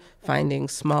align, finding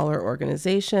smaller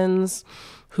organizations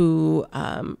who,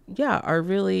 are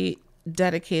really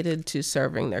dedicated to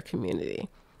serving their community,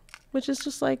 which is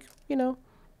just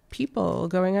people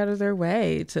going out of their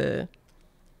way to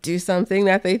do something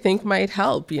that they think might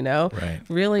help, Right.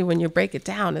 Really, when you break it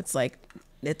down, it's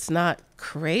it's not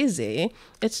crazy.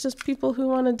 It's just people who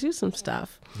want to do some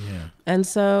stuff. Yeah. And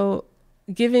so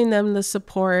giving them the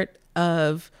support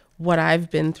of what I've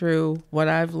been through, what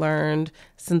I've learned,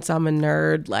 since I'm a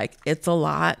nerd, it's a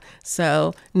lot.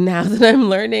 So now that I'm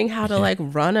learning how to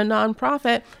run a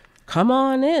nonprofit, come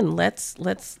on in, let's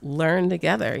learn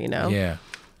together, Yeah.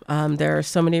 There are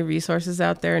so many resources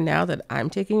out there now that I'm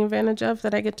taking advantage of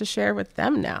that I get to share with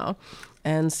them now.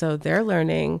 And so they're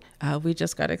learning. We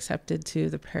just got accepted to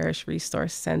the Parish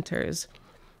Resource Center's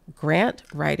grant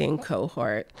writing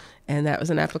cohort. And that was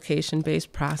an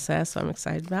application-based process. So I'm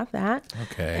excited about that.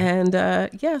 Okay. And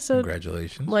so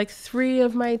congratulations. 3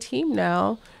 of my team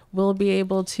now will be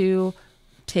able to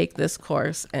take this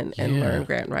course and learn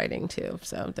grant writing too.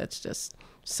 So that's just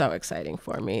so exciting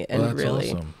for me. And that's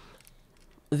really awesome.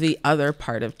 The other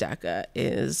part of DECA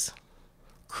is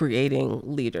creating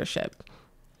leadership.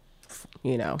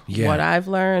 What I've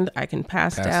learned, I can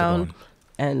pass down,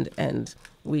 and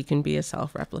we can be a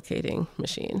self-replicating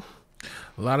machine.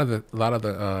 A lot of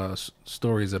the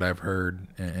stories that I've heard,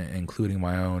 including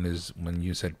my own, is when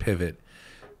you said pivot.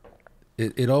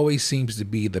 It always seems to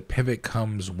be the pivot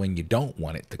comes when you don't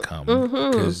want it to come,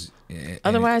 because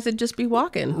otherwise it'd just be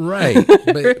walking. Right,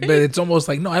 but it's almost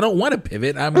like, no, I don't want to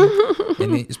pivot.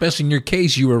 And especially in your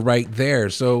case, you were right there.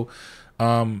 So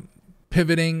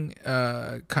pivoting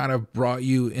kind of brought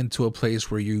you into a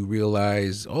place where you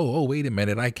realize, oh, wait a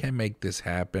minute, I can make this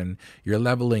happen. You're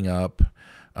leveling up.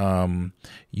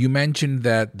 You mentioned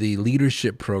that the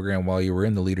leadership program, while you were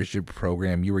in the leadership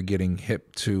program, you were getting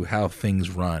hip to how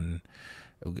things run.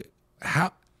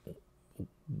 How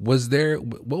was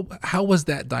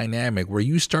that dynamic? Were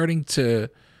you starting to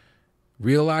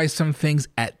realize some things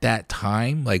at that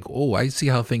time? Like, oh, I see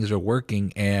how things are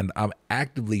working and I'm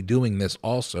actively doing this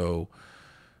also.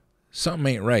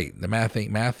 Something ain't right. The math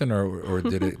ain't mathin', or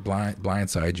did it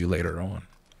blindside you later on?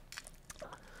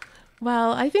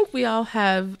 Well, I think we all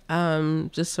have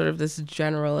just sort of this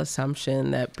general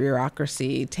assumption that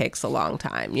bureaucracy takes a long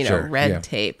time. Sure, red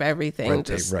tape, everything. Red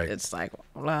tape, right. It's like,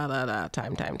 blah, blah, blah,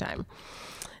 time.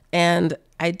 And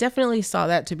I definitely saw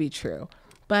that to be true.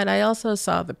 But I also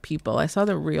saw the people. I saw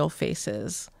the real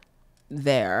faces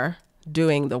there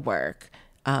doing the work.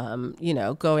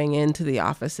 going into the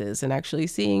offices and actually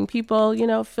seeing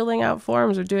people, filling out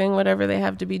forms or doing whatever they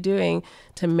have to be doing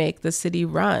to make the city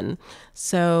run.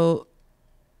 So,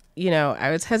 I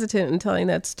was hesitant in telling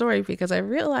that story because I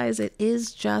realize it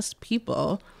is just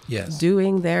people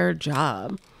doing their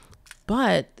job.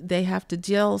 But they have to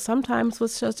deal sometimes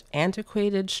with such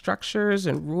antiquated structures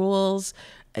and rules.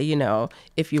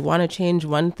 If you want to change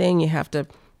one thing, you have to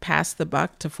pass the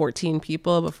buck to 14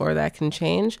 people before that can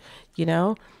change.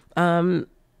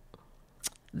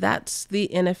 That's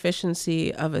the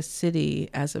inefficiency of a city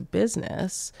as a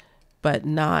business, but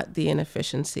not the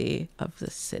inefficiency of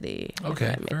the city.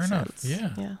 Okay, fair enough.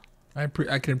 Yeah. I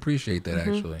can appreciate that,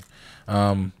 actually.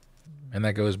 And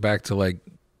that goes back to, like,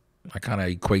 I kind of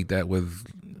equate that with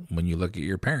when you look at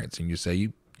your parents and you say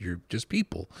you're just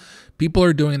people. People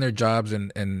are doing their jobs,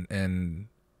 and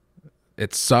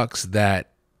it sucks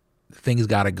that things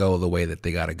got to go the way that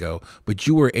they got to go. But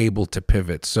you were able to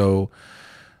pivot. So,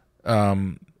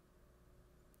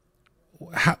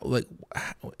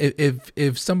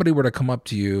 if somebody were to come up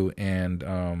to you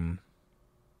and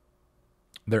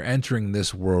they're entering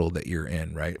this world that you're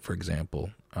in, right? For example,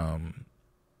 and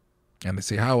they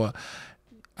say, Hawa,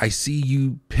 I see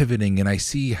you pivoting, and I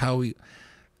see how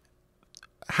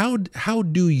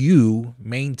do you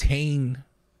maintain?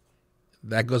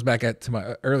 That goes back to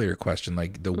my earlier question,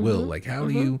 like the will. Like, how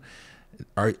do you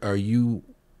are you?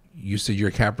 You said you're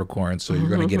a Capricorn, so you're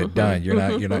going to get it done.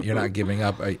 You're not giving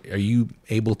up. Are you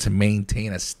able to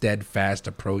maintain a steadfast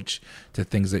approach to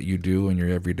things that you do in your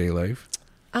everyday life?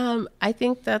 I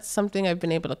think that's something I've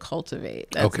been able to cultivate.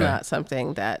 That's not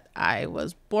something that I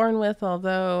was born with,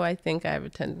 although I think I have a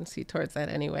tendency towards that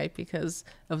anyway because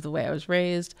of the way I was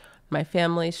raised, my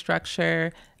family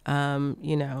structure.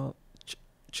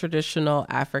 Traditional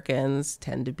Africans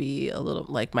tend to be a little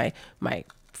like my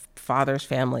father's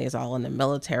family is all in the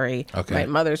military. Okay. My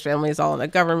mother's family is all in the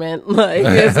government. Like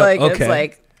it's like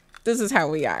this is how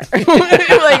we are. Like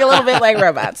a little bit like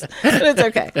robots. But it's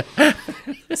okay.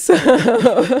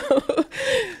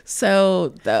 So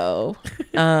though,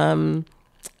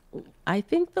 I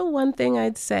think the one thing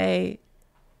I'd say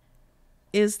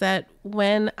is that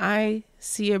when I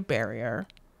see a barrier,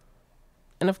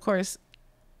 and of course,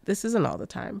 this isn't all the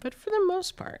time, but for the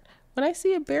most part, when I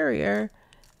see a barrier,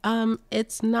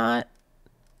 it's not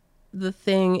the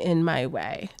thing in my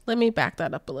way. Let me back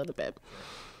that up a little bit.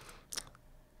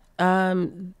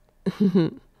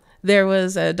 There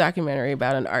was a documentary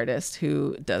about an artist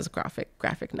who does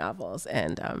graphic novels,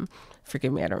 and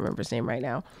forgive me, I don't remember his name right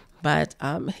now, but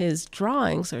his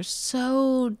drawings are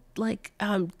so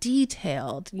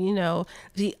detailed.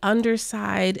 The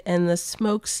underside and the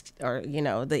smoke or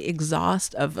the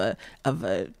exhaust of a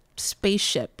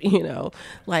spaceship.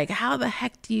 Like how the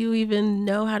heck do you even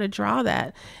know how to draw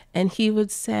that? And he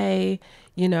would say,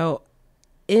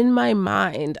 in my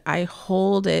mind, I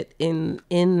hold it in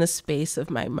the space of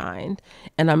my mind,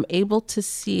 and I'm able to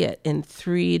see it in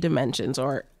 3 dimensions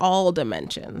or all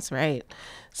dimensions, right?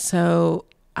 So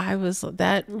I was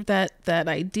that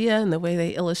idea and the way they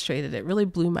illustrated it really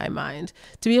blew my mind.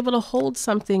 To be able to hold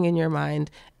something in your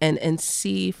mind and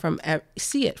see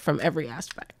it from every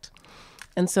aspect.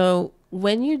 And so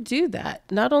when you do that,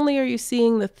 not only are you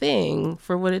seeing the thing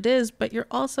for what it is, but you're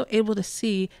also able to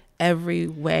see every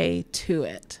way to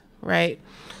it, right?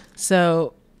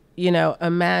 So,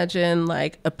 imagine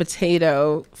like a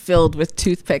potato filled with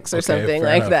toothpicks or something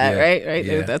like that, right?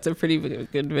 Yeah. That's a pretty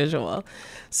good visual.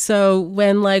 So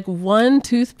when like one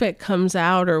toothpick comes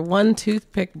out or one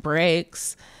toothpick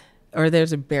breaks or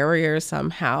there's a barrier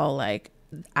somehow, like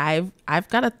I've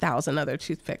got 1,000 other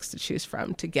toothpicks to choose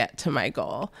from to get to my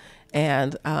goal.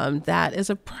 And that is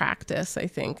a practice, I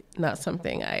think, not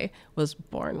something I was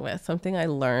born with, something I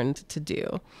learned to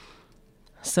do.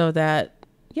 So that,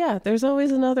 there's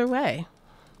always another way.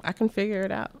 I can figure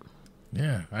it out.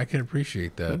 Yeah, I can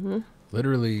appreciate that. Mm-hmm.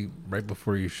 Literally, right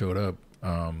before you showed up,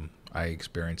 I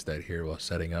experienced that here while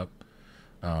setting up.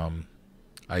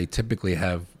 I typically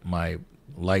have my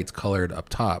lights colored up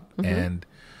top, and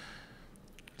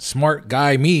smart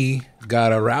guy me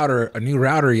got a new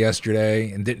router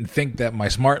yesterday and didn't think that my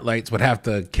smart lights would have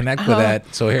to connect with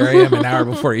that. So here I am an hour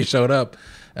before he showed up.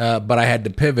 But I had to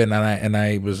pivot, and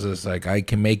I was just like, I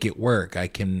can make it work. I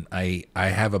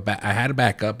had a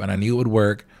backup, and I knew it would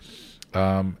work.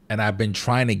 And I've been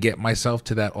trying to get myself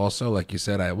to that also. Like you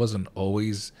said,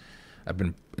 it's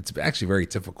actually very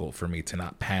difficult for me to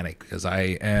not panic because I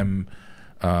am,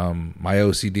 my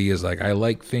OCD is like, I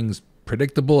like things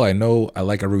predictable. I know I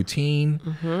like a routine.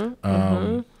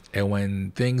 And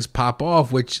when things pop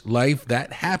off, which life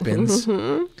that happens,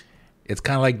 it's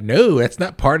kind of like, no, that's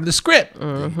not part of the script.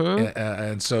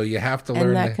 And so you have to learn.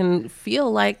 And that can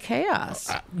feel like chaos.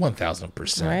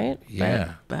 1,000%. Right?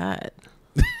 Yeah. But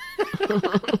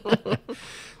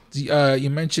You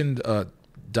mentioned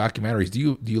documentaries.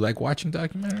 Do you like watching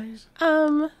documentaries?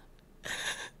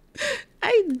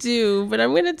 I do, but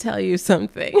I'm going to tell you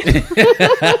something.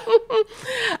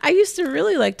 I used to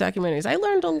really like documentaries. I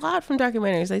learned a lot from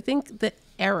documentaries. I think the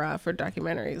era for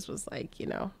documentaries was like,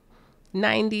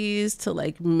 90s to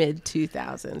like mid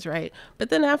 2000s, right? But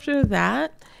then after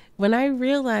that, when I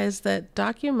realized that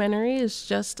documentary is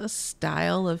just a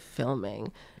style of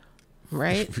filming,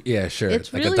 right? Yeah, sure.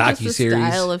 It's like really a just a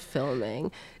style of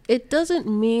filming. It doesn't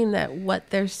mean that what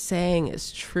they're saying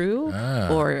is true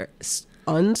or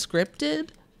unscripted,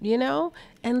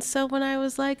 And so when I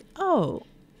was like, oh,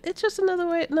 it's just another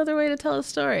way to tell a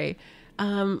story.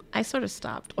 I sort of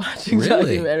stopped watching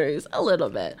documentaries a little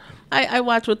bit. I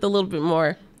watch with a little bit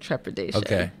more trepidation.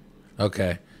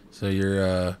 Okay. So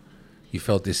you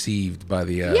felt deceived by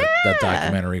the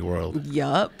documentary world.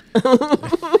 Yup.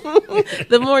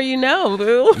 The more you know,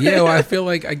 boo. Yeah, well, I feel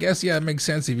like, I guess, it makes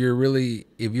sense if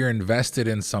you're invested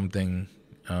in something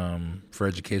for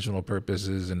educational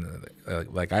purposes, and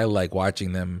like I like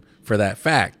watching them for that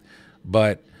fact.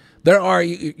 But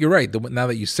you're right. Now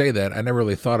that you say that, I never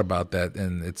really thought about that.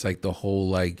 And it's like the whole,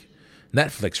 like,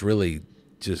 Netflix really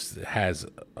just has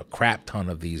a crap ton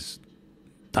of these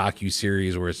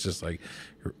docuseries where it's just like,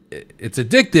 it's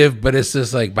addictive, but it's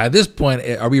just like, by this point,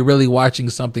 are we really watching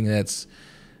something that's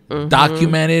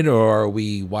documented, or are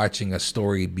we watching a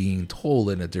story being told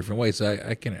in a different way? So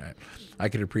I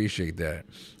can appreciate that.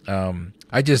 I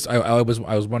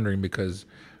was wondering because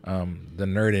the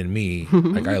nerd in me,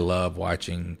 like, I love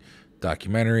watching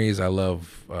documentaries. I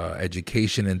love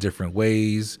education in different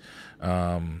ways.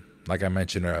 Like I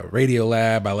mentioned, Radio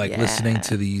Lab. I like listening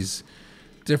to these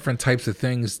different types of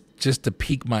things just to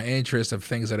pique my interest of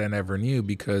things that I never knew,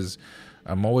 because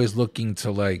I'm always looking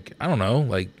to, like, I don't know,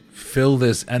 like, fill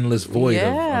this endless void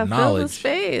of knowledge.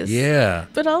 Fill the space. Yeah.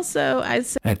 But also, I'd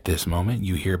say at this moment,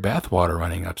 you hear bathwater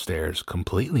running upstairs,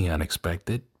 completely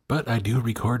unexpected, but I do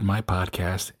record my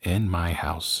podcast in my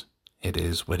house. It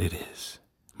is what it is.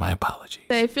 My apologies.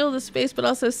 I feel the space, but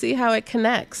also see how it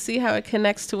connects. See how it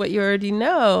connects to what you already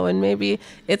know, and maybe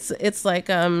it's like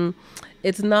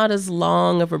it's not as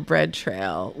long of a bread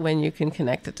trail when you can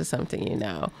connect it to something you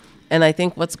know. And I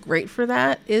think what's great for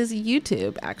that is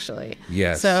YouTube, actually.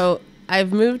 Yes. So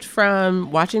I've moved from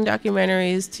watching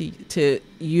documentaries to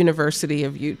University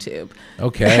of YouTube.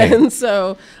 Okay. And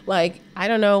so, like, I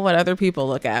don't know what other people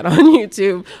look at on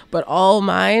YouTube, but all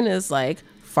mine is like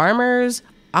farmers,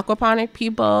 aquaponic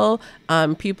people,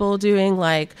 people doing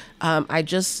like,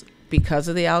 because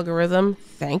of the algorithm,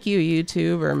 thank you,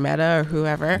 YouTube or Meta or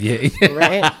whoever,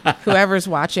 right? Whoever's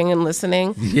watching and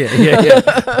listening.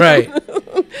 Yeah. Right.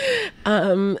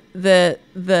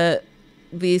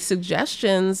 The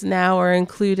suggestions now are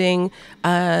including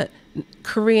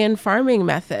Korean farming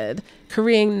method.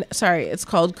 It's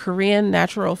called Korean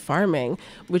natural farming,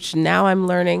 which now I'm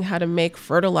learning how to make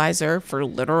fertilizer for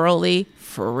literally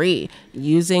free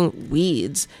using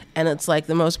weeds. And it's like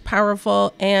the most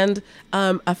powerful and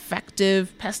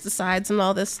effective pesticides and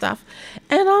all this stuff.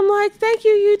 And I'm like, thank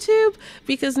you, YouTube,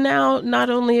 because now not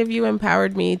only have you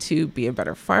empowered me to be a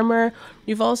better farmer,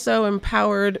 you've also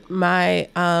empowered my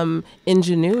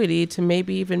ingenuity to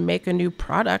maybe even make a new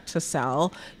product to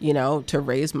sell, to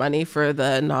raise money for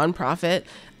the nonprofit.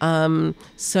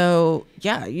 So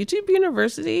yeah, YouTube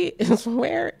University is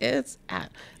where it's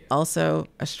at. Also,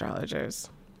 astrologers.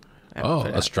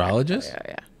 Astrologists?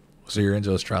 Yeah. So you're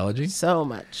into astrology? So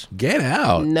much. Get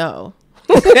out. No.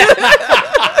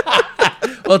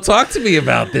 Well, talk to me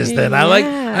about this then. I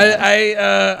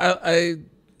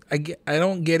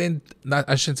don't get in.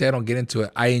 I shouldn't say I don't get into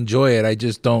it. I enjoy it. I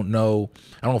just don't know.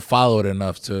 I don't follow it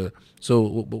enough to. So,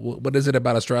 what is it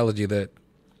about astrology that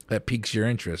piques your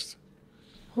interest?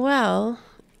 Well,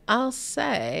 I'll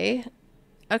say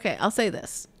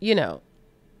this.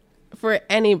 For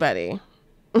anybody,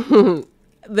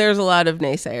 there's a lot of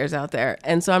naysayers out there,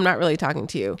 and so I'm not really talking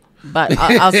to you. But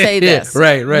I'll say this.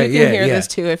 Right. You can hear this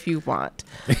too if you want.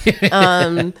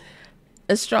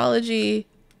 Astrology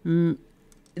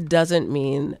doesn't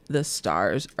mean the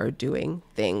stars are doing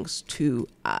things to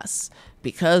us.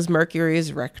 Because Mercury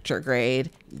is retrograde,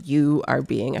 you are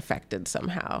being affected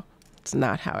somehow. It's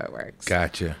not how it works.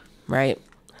 Gotcha. Right?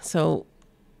 So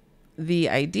the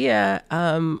idea,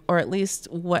 or at least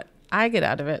what I get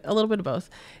out of it, a little bit of both,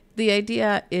 the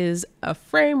idea is a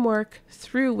framework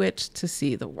through which to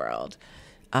see the world.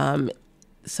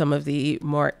 some of the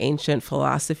more ancient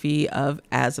philosophy of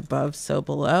as above, so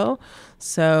below.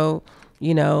 So,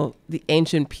 the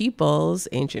ancient peoples,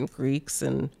 ancient Greeks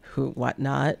and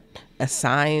whatnot,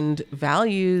 assigned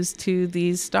values to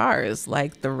these stars.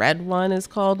 Like the red one is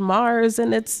called Mars,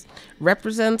 and it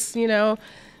represents,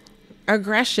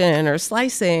 aggression or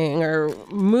slicing or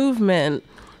movement.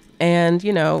 And,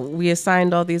 we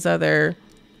assigned all these other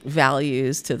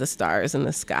values to the stars in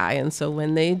the sky. And so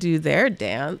when they do their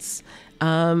dance,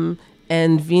 and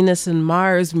Venus and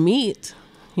Mars meet,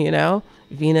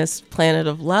 Venus, planet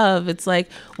of love, it's like,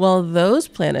 well, those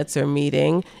planets are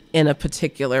meeting in a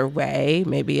particular way.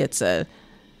 Maybe it's a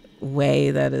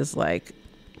way that is like,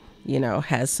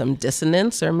 has some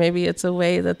dissonance, or maybe it's a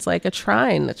way that's like a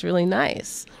trine that's really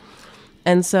nice.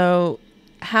 And so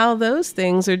how those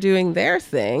things are doing their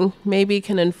thing maybe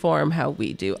can inform how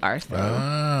we do our thing.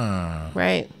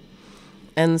 Right.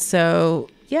 And so,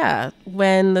 yeah,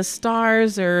 when the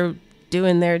stars are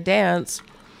doing their dance,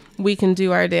 we can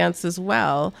do our dance as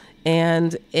well.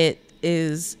 And it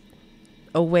is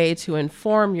a way to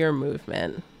inform your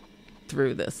movement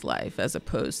through this life, as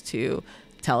opposed to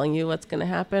telling you what's going to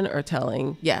happen, or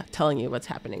telling you what's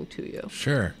happening to you.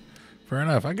 Sure. Fair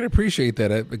enough. I can appreciate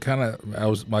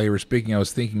that. While you were speaking, I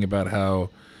was thinking about how,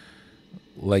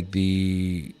 like,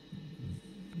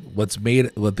 what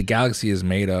the galaxy is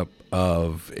made up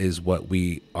of is what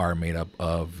we are made up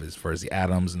of, as far as the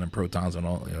atoms and the protons and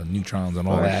all, neutrons and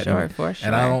all that. For sure.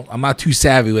 And I'm not too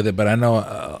savvy with it, but I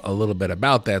know a little bit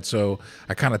about that. So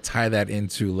I kind of tie that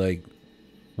into like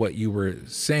what you were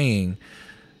saying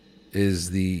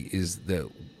is the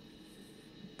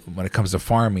when it comes to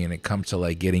farming and it comes to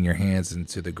like getting your hands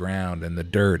into the ground and the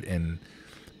dirt, and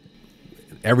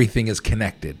everything is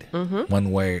connected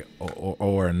one way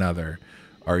or another.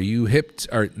 Are you hip,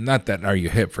 or not that are you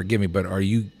hip, forgive me, but are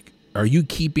you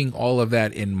keeping all of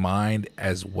that in mind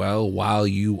as well while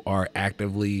you are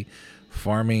actively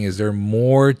farming? Is there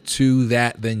more to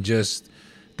that than just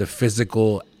the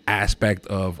physical aspect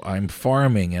of I'm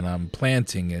farming and I'm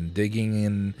planting and digging,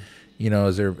 and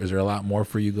is there a lot more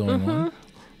for you going on?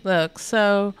 Look,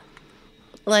 so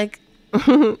like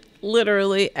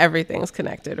literally everything's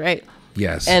connected, right?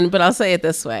 Yes. But I'll say it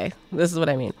this way. This is what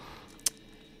I mean.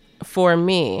 For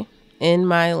me, in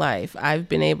my life, I've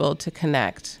been able to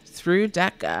connect through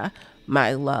DECA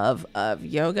my love of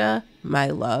yoga,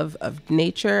 my love of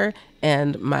nature,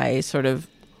 and my sort of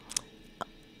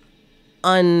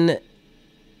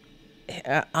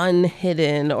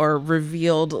unhidden or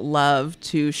revealed love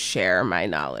to share my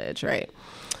knowledge, right?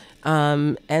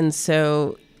 And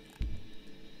so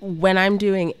when I'm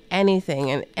doing anything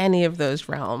in any of those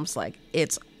realms, like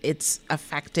it's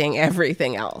affecting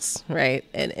everything else, right?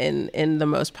 In the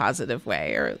most positive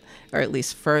way, or at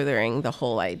least furthering the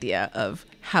whole idea of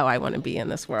how I want to be in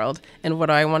this world and what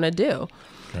I want to do.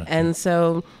 Okay. And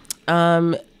so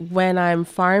when I'm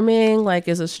farming, like,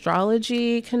 is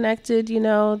astrology connected?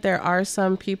 There are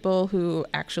some people who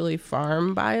actually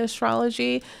farm by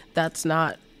astrology. That's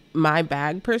not my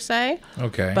bag per se.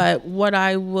 Okay. But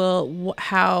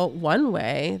how one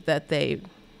way that they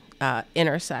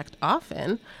intersect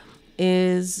often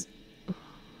is,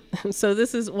 so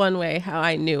this is one way how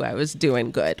I knew I was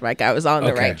doing good, like I was on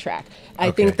the right track. I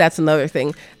think that's another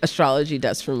thing astrology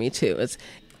does for me too, is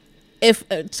if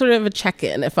sort of a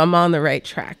check-in, if I'm on the right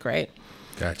track, right?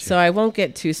 Gotcha. So I won't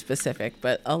get too specific,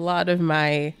 but a lot of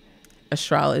my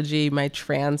astrology, my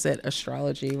transit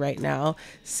astrology right now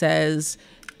says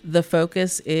the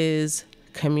focus is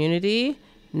community,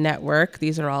 network.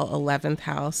 These are all 11th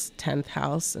house, 10th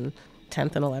house, and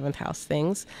 10th and 11th house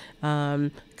things.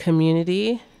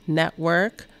 Community,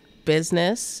 network,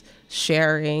 business,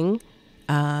 sharing,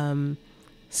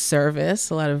 service,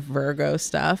 a lot of Virgo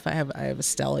stuff. I have a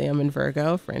stellium in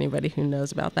Virgo for anybody who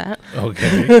knows about that.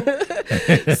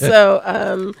 Okay.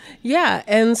 So, yeah.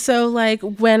 And so, like,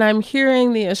 when I'm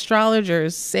hearing the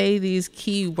astrologers say these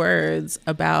key words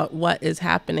about what is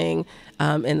happening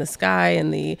in the sky,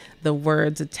 and the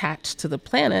words attached to the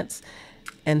planets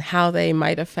and how they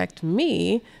might affect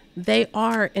me, they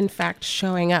are in fact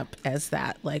showing up as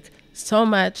that. Like, so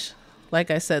much,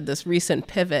 like I said, this recent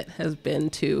pivot has been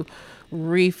to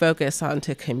refocus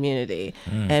onto community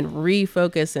and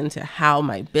refocus into how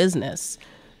my business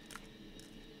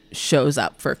shows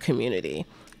up for community.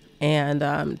 And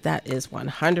that is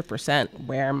 100%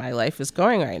 where my life is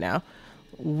going right now.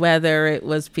 Whether it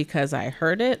was because I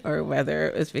heard it or whether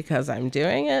it was because I'm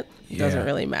doing it, doesn't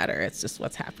really matter. It's just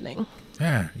what's happening.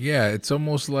 Yeah. It's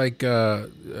almost like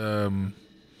I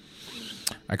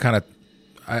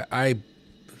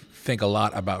think a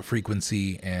lot about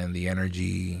frequency and the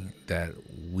energy that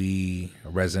we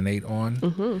resonate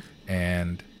on,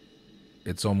 and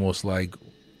it's almost like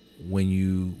when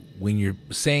you're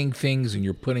saying things and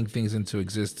you're putting things into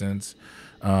existence,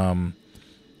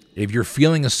 if you're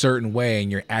feeling a certain way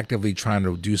and you're actively trying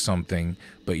to do something,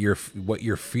 but what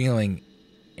you're feeling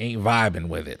ain't vibing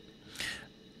with it,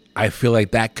 I feel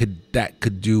like that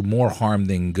could do more harm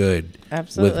than good.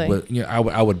 Absolutely. With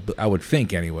I would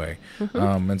think anyway.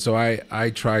 And so I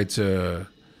try to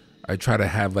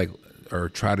have like, or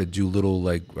try to do little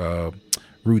like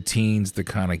routines to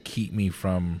kind of keep me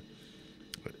from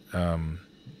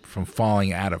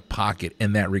falling out of pocket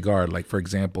in that regard. Like, for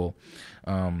example,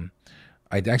 I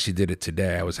actually did it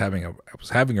today. I was having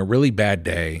a really bad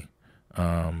day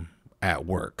at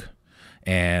work,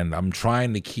 and I'm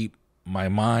trying to keep my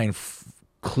mind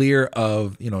clear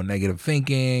of negative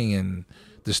thinking and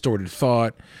distorted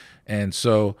thought. And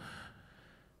so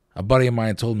a buddy of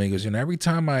mine told me, he goes, every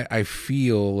time I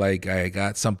feel like I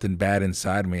got something bad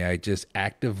inside me, I just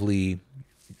actively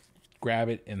grab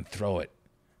it and throw it.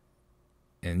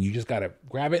 And you just got to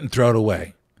grab it and throw it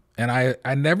away. And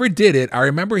I never did it. I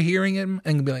remember hearing it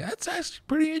and be like, that's actually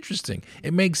pretty interesting.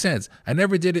 It makes sense. I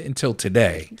never did it until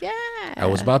today. Yeah. I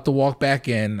was about to walk back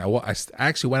in. I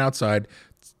actually went outside,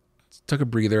 took a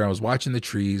breather. I was watching the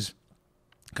trees,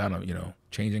 kind of,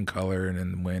 changing color. And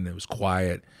then when it was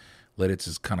quiet, it's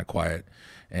just kind of quiet.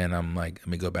 And I'm like, let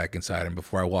me go back inside. And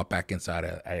before I walk back inside,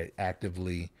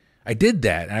 I did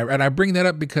that. And I bring that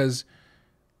up because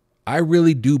I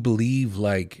really do believe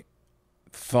like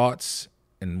thoughts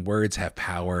and words have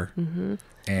power.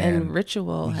 And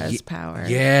ritual has power.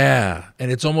 Yeah.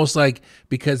 And it's almost like,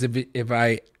 because if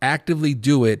I actively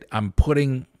do it, I'm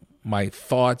putting my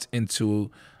thoughts into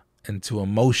a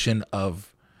motion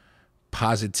of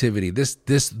positivity.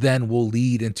 This then will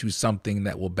lead into something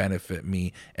that will benefit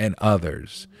me and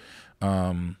others.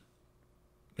 And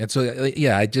so,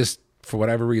 yeah, I just, for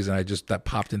whatever reason, that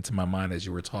popped into my mind as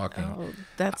you were talking. Oh,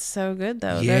 that's so good,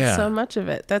 though. Yeah. That's so much of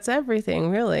it. That's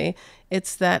everything, really.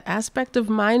 It's that aspect of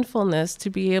mindfulness to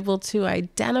be able to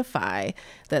identify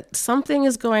that something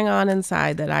is going on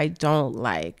inside that I don't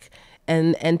like,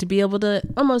 and to be able to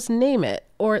almost name it,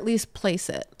 or at least place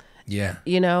it. Yeah.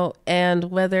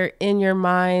 And whether in your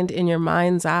mind, in your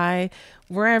mind's eye,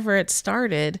 wherever it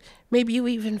started, maybe you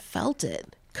even felt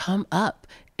it come up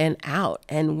and out,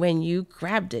 and when you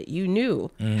grabbed it, you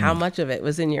knew how much of it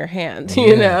was in your hand,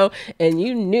 and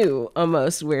you knew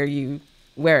almost where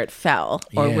it fell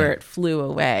or where it flew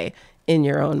away in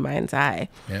your own mind's eye.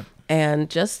 Yep. And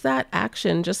just that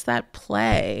action, just that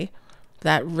play,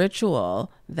 that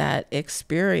ritual, that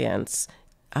experience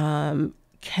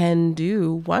can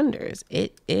do wonders.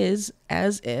 It is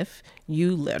as if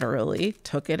you literally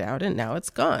took it out and now it's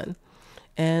gone.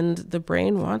 And the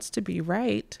brain wants to be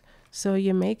right, so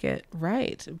you make it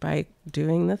right by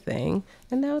doing the thing,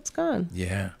 and now it's gone.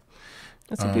 Yeah.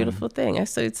 That's a beautiful thing. I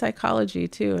studied psychology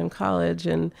too in college,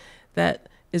 and that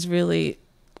is really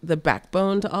the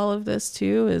backbone to all of this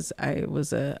too. Is I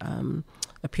was a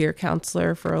peer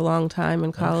counselor for a long time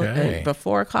in college,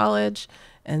 before college,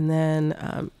 and then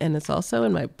and it's also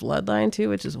in my bloodline too,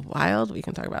 which is wild. We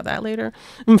can talk about that later.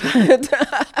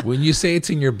 But when you say it's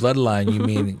in your bloodline, you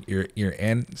mean your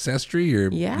ancestry?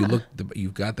 Yeah.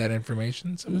 You've got that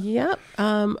information somehow? Yep.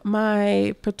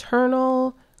 My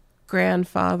paternal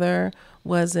grandfather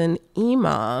was an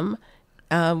imam,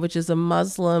 which is a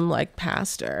Muslim like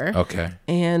pastor. Okay.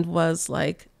 And was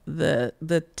like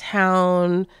the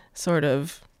town sort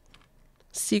of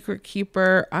secret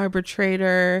keeper,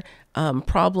 arbitrator,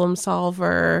 problem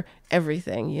solver,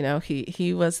 everything.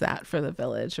 He was that for the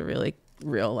village, a really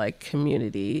real like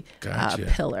community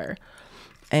pillar.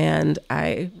 And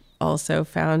I also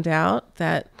found out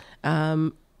that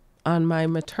on my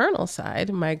maternal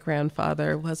side, my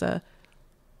grandfather was a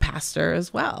pastor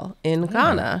as well in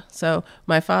Ghana. So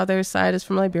my father's side is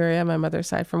from Liberia, my mother's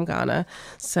side from Ghana.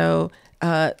 So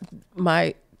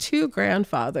my two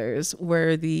grandfathers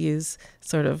were these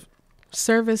sort of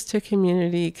service to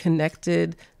community,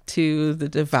 connected to the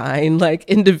divine, like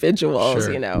individuals,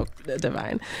 Sure. The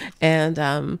divine.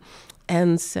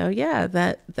 And so, yeah,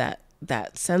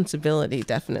 that sensibility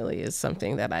definitely is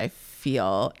something that I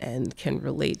feel and can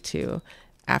relate to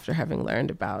after having learned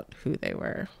about who they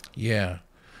were. Yeah.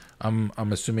 I'm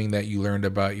assuming that you learned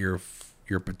about your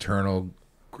paternal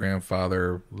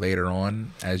grandfather later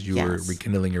on as you were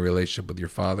rekindling your relationship with your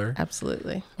father.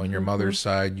 Absolutely. On your mother's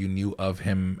side, you knew of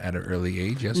him at an early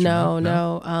age, yes?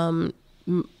 No.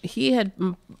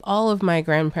 all of my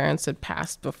grandparents had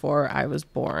passed before I was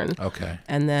born. Okay.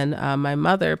 And then my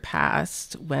mother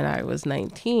passed when I was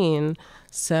 19.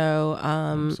 So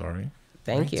I'm sorry.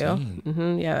 thank 19.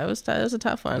 You. Yeah, that was a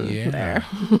tough one there.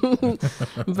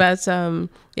 But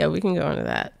yeah, we can go into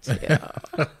that. Yeah.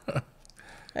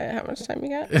 How much time you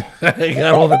got? I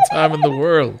got all the time in the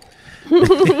world.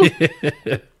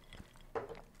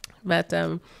 But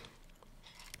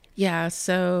yeah,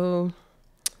 so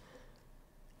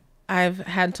I've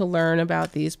had to learn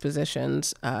about these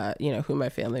positions, who my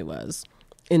family was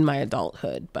in my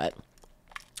adulthood. But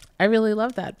I really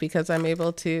love that because I'm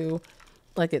able to,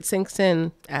 like, it sinks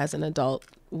in as an adult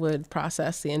would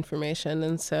process the information.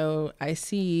 And so I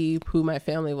see who my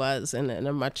family was in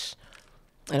a much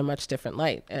different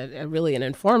light, really an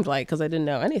informed light, because I didn't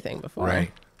know anything before.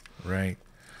 Right.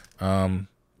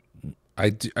 I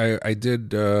did, I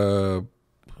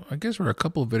guess there were a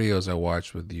couple of videos I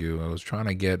watched with you. I was trying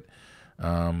to get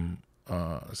some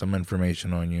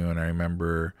information on you, and I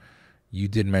remember you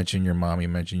did mention your mom. You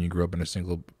mentioned you grew up in a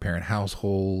single parent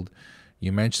household.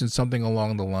 You mentioned something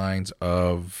along the lines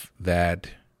of that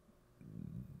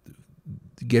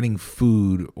getting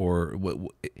food or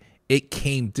it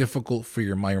came difficult for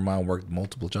your mom. Your mom worked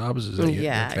multiple jobs. Is that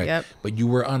okay? Yep. But you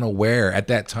were unaware at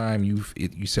that time. You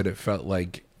said it felt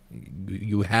like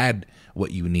you had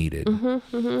what you needed.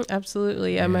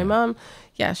 Absolutely. Yeah. My mom,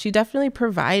 she definitely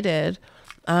provided.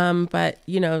 But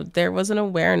there was an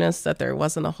awareness that there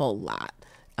wasn't a whole lot.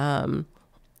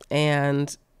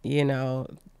 And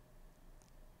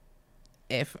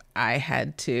if I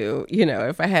had to,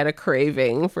 if I had a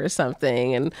craving for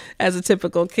something, and as a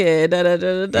typical kid,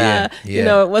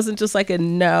 it wasn't just like a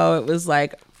no, it was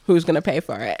like, who's going to pay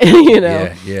for it?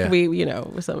 We,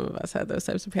 some of us had those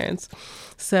types of parents.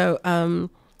 So,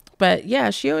 but yeah,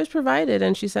 she always provided,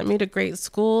 and she sent me to great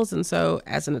schools. And so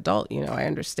as an adult, I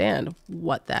understand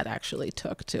what that actually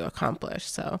took to accomplish.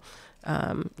 So,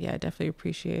 I definitely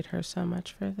appreciate her so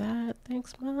much for that.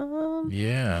 Thanks, Mom.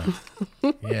 Yeah.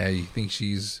 Yeah. You think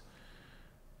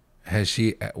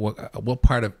what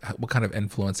kind of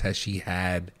influence has she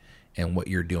had in what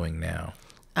you're doing now?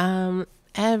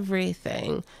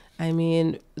 Everything. I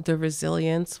mean, the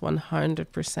resilience,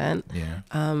 100%. Yeah.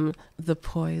 The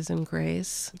poise and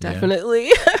grace,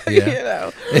 definitely.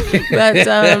 Yeah. But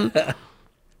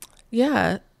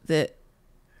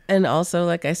and also,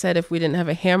 like I said, if we didn't have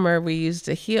a hammer, we used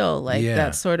a heel. Like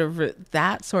that sort of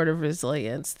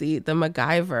resilience. The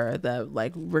MacGyver. The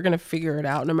like, we're gonna figure it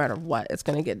out no matter what. It's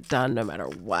gonna get done no matter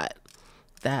what.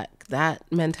 That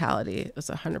mentality is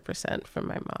 100% from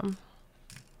my mom.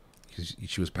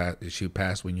 She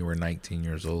passed when you were 19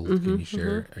 years old. Can you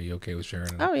share? Are you okay with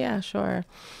sharing that? Oh yeah, sure.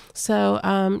 So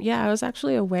I was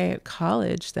actually away at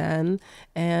college then,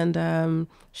 and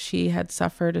she had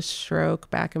suffered a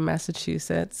stroke back in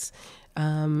Massachusetts,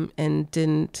 and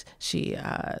the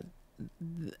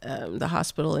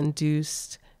hospital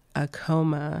induced a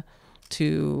coma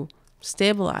to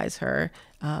stabilize her,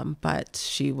 but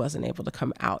she wasn't able to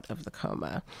come out of the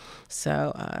coma.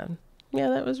 So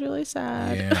that was really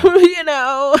sad. Yeah.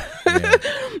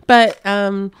 But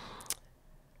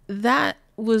that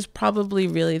was probably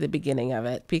really the beginning of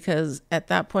it, because at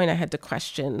that point I had to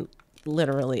question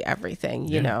literally everything.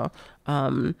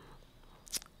 I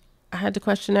had to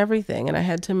question everything, and I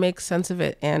had to make sense of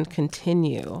it and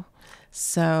continue.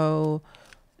 So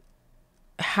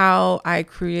how I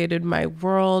created my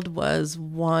world was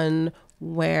one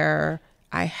where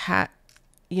I had,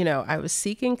 I was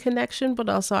seeking connection, but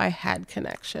also I had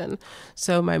connection.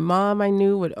 So my mom, I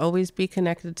knew, would always be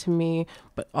connected to me,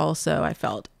 but also I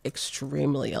felt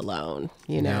extremely alone,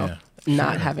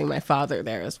 not having my father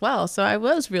there as well. So I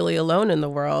was really alone in the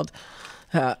world,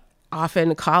 off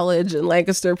in college in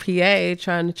Lancaster, PA,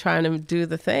 trying to do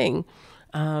the thing.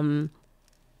 And,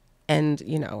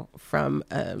 from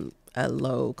a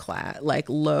low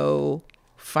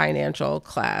financial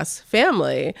class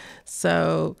family.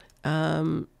 So,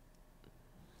 it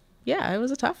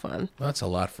was a tough one. Well, that's a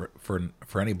lot for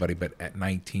anybody, but at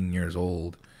 19 years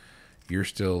old, you're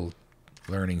still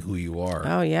learning who you are.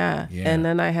 Oh yeah. And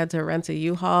then I had to rent a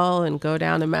U-Haul and go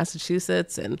down to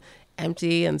Massachusetts and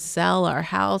empty and sell our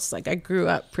house. Like, I grew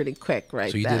up pretty quick,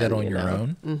 right? So you did that on your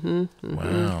own? Mm-hmm.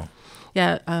 Wow.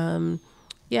 Yeah. I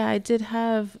did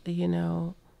have,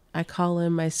 I call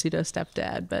him my pseudo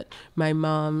stepdad, but my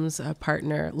mom's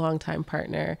longtime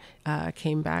partner,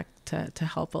 came back to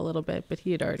help a little bit, but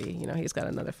he had already, he's got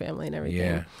another family and everything.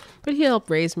 Yeah. But he helped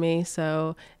raise me,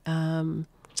 so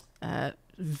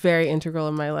very integral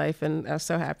in my life, and I was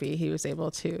so happy he was able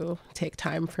to take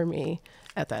time for me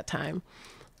at that time.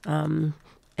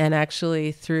 And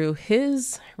actually, through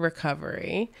his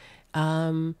recovery,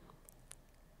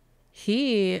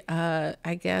 he,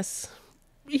 I guess,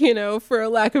 for a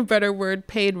lack of a better word,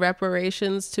 paid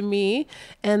reparations to me.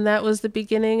 And that was the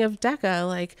beginning of DECA.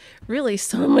 Like, really,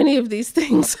 so many of these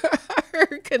things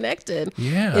are connected.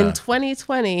 Yeah. In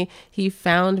 2020, he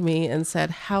found me and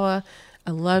said, Hawa,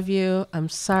 I love you. I'm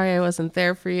sorry I wasn't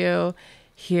there for you.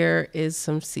 Here is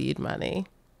some seed money.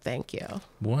 Thank you.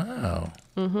 Wow.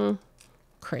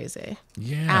 Crazy.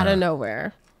 Yeah. Out of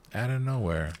nowhere.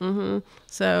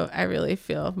 So I really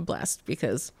feel blessed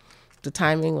because the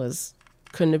timing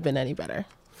couldn't have been any better.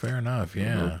 Fair enough.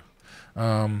 Yeah.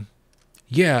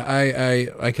 Yeah,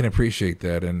 I can appreciate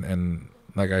that. And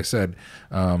like I said,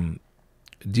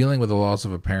 dealing with the loss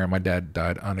of a parent, my dad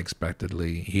died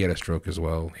unexpectedly. He had a stroke as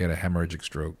well. He had a hemorrhagic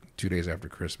stroke 2 days after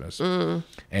Christmas.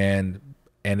 And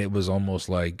it was almost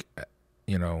like,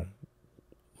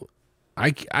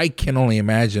 I can only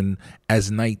imagine as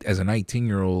a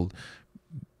 19-year-old,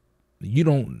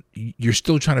 you're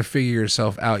still trying to figure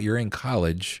yourself out. You're in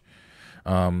college.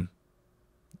 How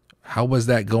was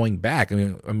that going back?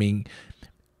 I mean,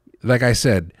 like I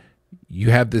said, you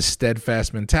have this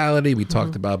steadfast mentality. We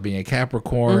talked about being a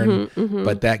Capricorn,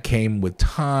 but that came with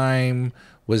time.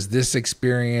 Was this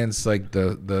experience like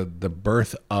the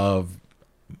birth of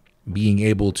being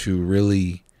able to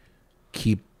really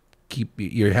keep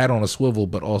your head on a swivel,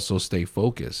 but also stay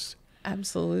focused?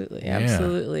 Absolutely.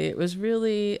 It was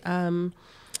really,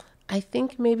 I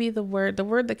think maybe the word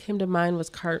that came to mind was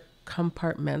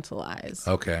compartmentalize.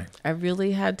 Okay. I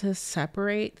really had to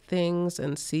separate things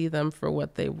and see them for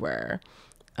what they were,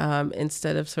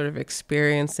 instead of sort of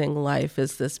experiencing life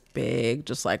as this big,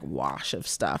 just like wash of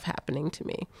stuff happening to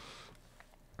me.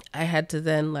 I had to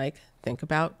then think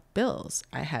about bills.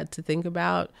 I had to think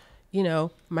about,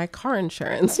 my car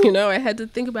insurance. I had to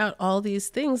think about all these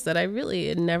things that I really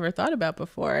had never thought about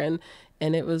before. And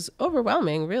it was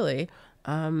overwhelming, really.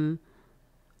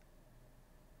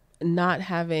 Not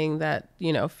having that,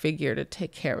 figure to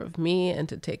take care of me and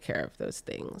to take care of those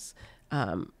things.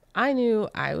 I knew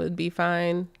I would be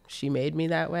fine. She made me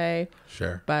that way.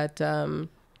 Sure. But, and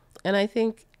I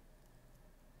think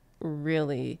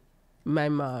really my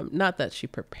mom, not that she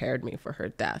prepared me for her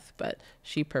death, but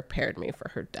she prepared me for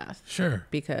her death. Sure.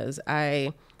 Because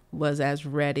I was as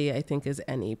ready, I think, as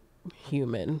any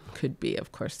human could be.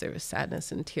 Of course, there was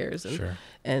sadness and tears and Sure.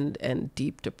 and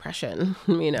deep depression,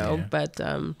 Yeah. But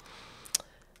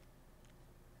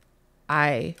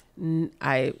I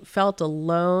felt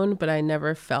alone, but I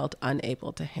never felt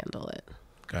unable to handle it.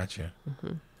 Gotcha.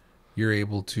 You're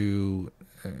able to,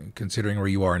 considering where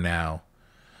you are now,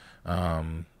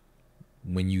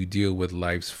 when you deal with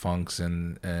life's funks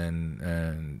and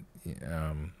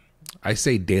I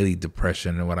say daily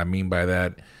depression, and what I mean by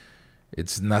that,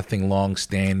 it's nothing long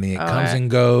standing. It comes and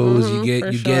goes. You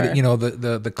get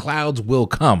the clouds will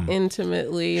come.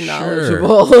 Intimately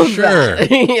knowledgeable. Sure.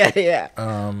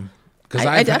 Yeah. Because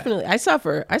I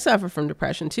suffer from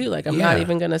depression too. Like I'm not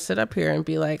even gonna sit up here and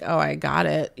be like, oh, I got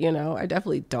it. I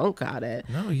definitely don't got it.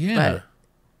 No, yeah. But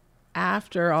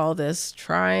after all this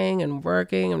trying and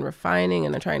working and refining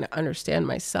and trying to understand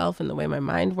myself and the way my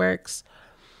mind works,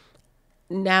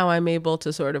 now I'm able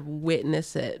to sort of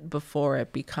witness it before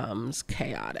it becomes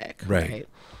chaotic. Right.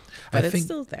 But it's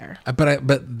still there.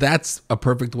 But that's a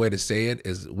perfect way to say it,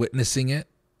 is witnessing it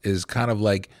is kind of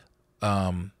like,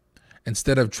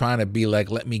 instead of trying to be like,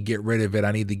 let me get rid of it,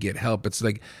 I need to get help. It's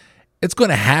like, it's going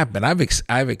to happen. I've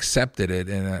accepted it.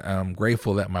 And I'm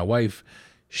grateful that my wife,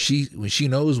 she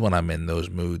knows when I'm in those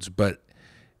moods, but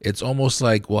it's almost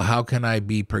like, well, how can I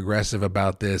be progressive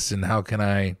about this? And how can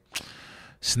I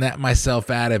snap myself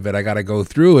out of it? I got to go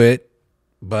through it,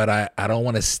 but I don't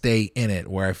want to stay in it,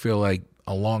 where I feel like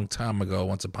a long time ago,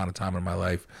 once upon a time in my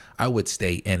life, I would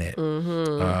stay in it.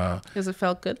 Because it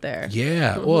felt good there.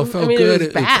 Yeah. Well, it felt good.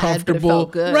 It was bad, comfortable. but it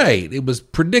felt good. Right. It was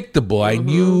predictable. I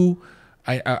knew.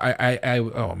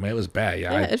 Oh man, it was bad.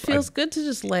 Yeah, it feels good to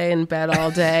just lay in bed all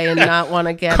day and not want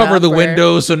to get cover up the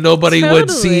windows so nobody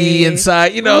would see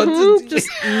inside. Just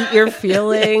eat your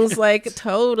feelings.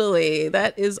 Totally,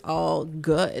 that is all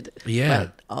good. Yeah,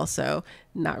 but also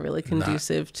not really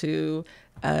conducive to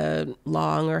a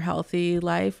long or healthy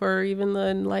life, or even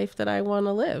the life that I want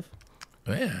to live.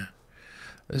 Yeah,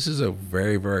 this is a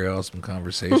very, very awesome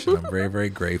conversation. I'm very, very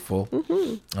grateful.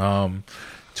 To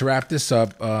wrap this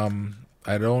up,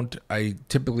 I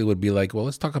typically would be like, well,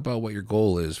 let's talk about what your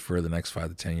goal is for the next 5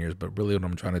 to 10 years. But really what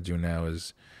I'm trying to do now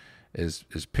is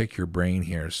pick your brain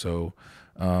here. So,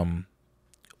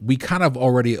 we kind of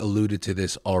already alluded to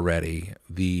this already.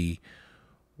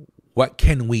 What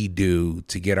can we do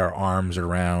to get our arms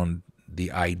around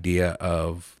the idea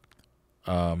of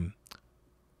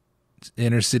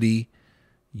inner city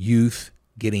youth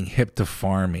getting hip to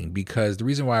farming, because the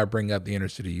reason why I bring up the inner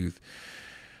city youth,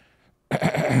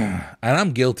 and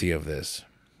I'm guilty of this,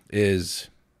 is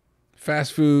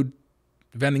fast food,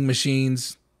 vending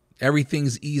machines,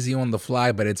 everything's easy on the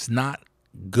fly, but it's not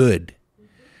good.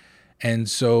 And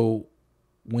so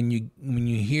when you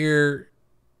hear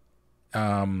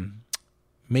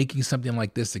making something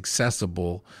like this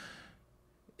accessible,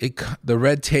 the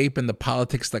red tape and the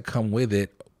politics that come with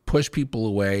it push people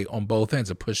away on both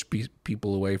ends. It pushes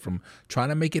people away from trying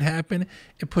to make it happen.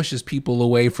 It pushes people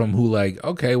away from who like,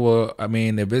 okay, well, I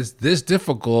mean, if it's this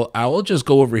difficult, I will just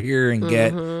go over here and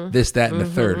get this, that, and the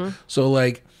third. So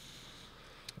like,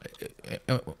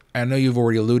 I know you've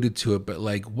already alluded to it, but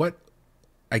like what,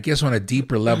 I guess on a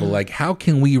deeper level, like how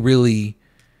can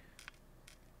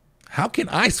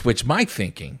I switch my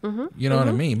thinking? You know what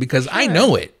I mean? Because I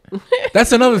know it.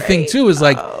 That's another thing too, is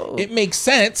like, it makes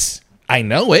sense. I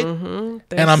know it, and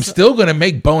I'm still going to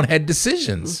make bonehead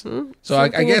decisions. So I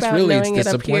guess really it's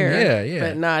discipline. Yeah.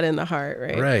 But not in the heart,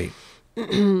 right?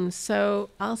 Right. So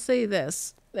I'll say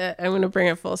this. I'm going to bring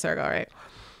it full circle, right?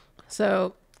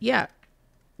 So yeah,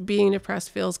 being depressed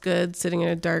feels good. Sitting in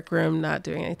a dark room, not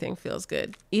doing anything feels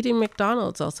good. Eating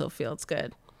McDonald's also feels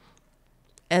good.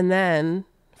 And then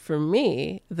for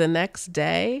me, the next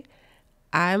day,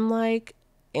 I'm like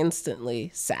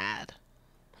instantly sad,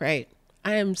 right?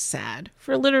 I am sad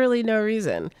for literally no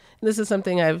reason. This is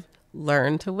something I've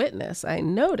learned to witness. I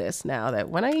notice now that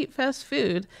when I eat fast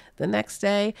food, the next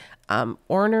day I'm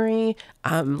ornery,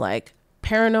 I'm like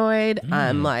paranoid,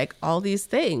 I'm like all these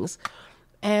things.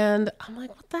 And I'm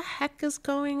like, what the heck is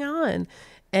going on?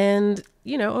 And,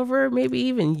 you know, over maybe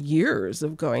even years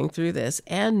of going through this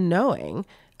and knowing,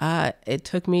 it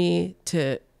took me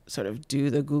to sort of do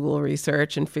the Google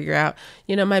research and figure out,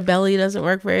 you know, my belly doesn't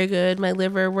work very good. My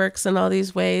liver works in all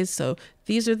these ways. So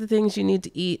these are the things you need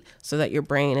to eat so that your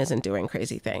brain isn't doing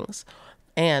crazy things.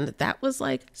 And that was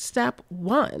like step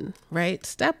one, right?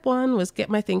 Step one was get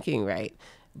my thinking right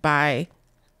by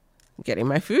getting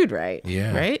my food right.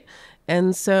 Yeah. Right.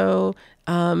 And so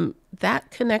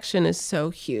that connection is so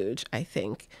huge, I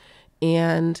think.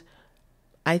 And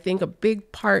I think a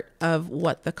big part of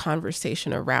what the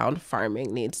conversation around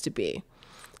farming needs to be,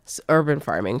 urban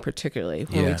farming particularly,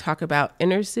 when we talk about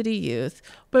inner city youth,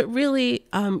 but really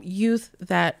youth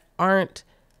that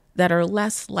are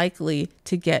less likely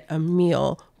to get a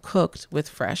meal cooked with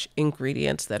fresh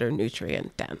ingredients that are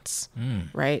nutrient dense,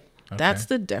 right? Okay. That's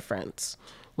the difference.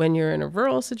 When you're in a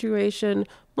rural situation,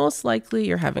 most likely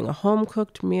you're having a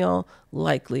home-cooked meal,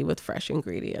 likely with fresh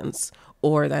ingredients,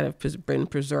 or that have been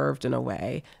preserved in a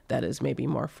way that is maybe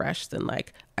more fresh than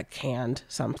like a canned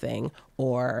something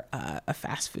or a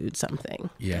fast food something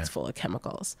that's full of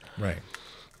chemicals. Right.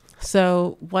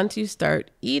 So once you start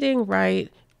eating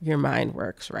right, your mind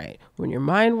works right. When your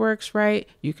mind works right,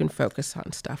 you can focus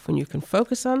on stuff. When you can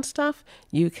focus on stuff,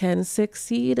 you can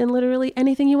succeed in literally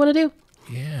anything you want to do.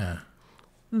 Yeah.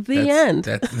 The end.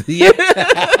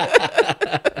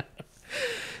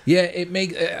 Yeah, it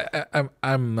makes.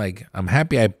 I'm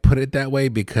happy I put it that way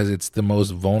because it's the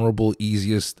most vulnerable,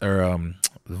 easiest, or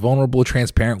vulnerable,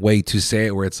 transparent way to say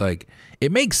it. Where it's like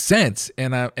it makes sense,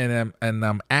 and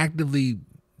I'm actively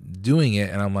doing it,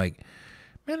 and I'm like,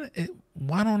 man,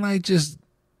 why don't I just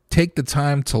take the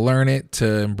time to learn it,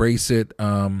 to embrace it?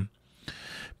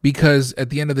 Because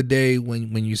at the end of the day,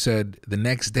 when you said the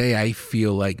next day I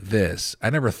feel like this,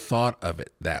 I never thought of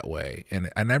it that way,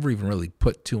 and I never even really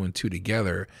put two and two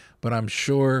together. But I'm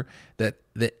sure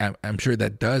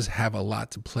that does have a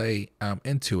lot to play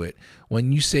into it.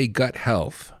 When you say gut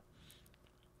health,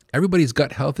 everybody's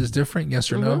gut health is different,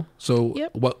 yes or no? So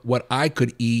what I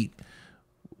could eat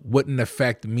wouldn't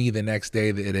affect me the next day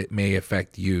that it may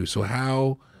affect you. So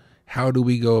how do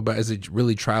we go about? Is it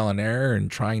really trial and error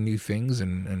and trying new things?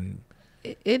 And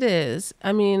it is.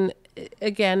 I mean,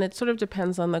 again, it sort of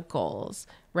depends on the goals,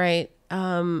 right?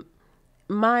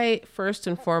 My first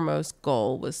and foremost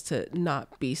goal was to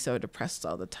not be so depressed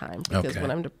all the time, because when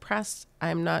I'm depressed,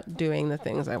 I'm not doing the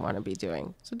things I want to be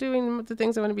doing. So doing the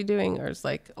things I want to be doing is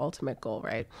like ultimate goal,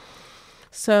 right?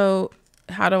 So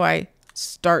how do I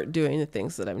start doing the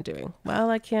things that I'm doing? Well,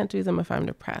 I can't do them if I'm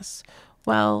depressed.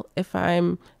 Well, if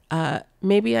I'm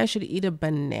maybe I should eat a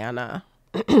banana,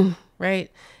 right?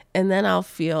 And then I'll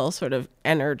feel sort of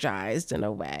energized in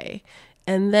a way.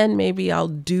 And then maybe I'll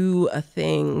do a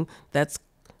thing that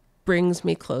brings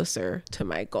me closer to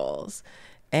my goals.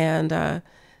 And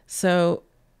so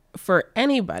for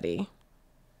anybody,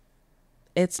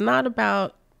 it's not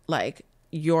about like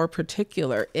your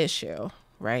particular issue,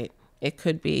 right? It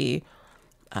could be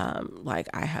like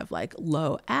I have like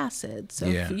low acid. So,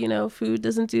 Yeah. food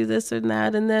doesn't do this and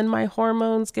that. And then my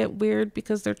hormones get weird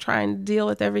because they're trying to deal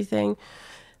with everything.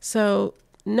 So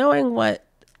knowing what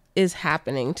is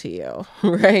happening to you,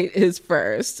 right, is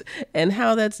first, and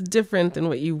how that's different than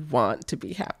what you want to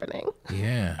be happening.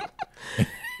 Yeah.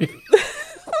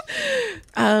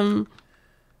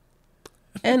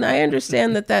 And I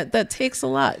understand that takes a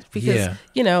lot because,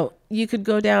 Yeah. You could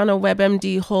go down a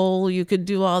WebMD hole, you could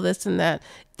do all this and that.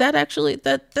 That actually,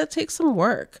 that takes some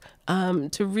work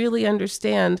to really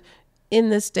understand in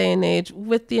this day and age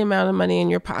with the amount of money in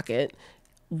your pocket,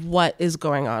 what is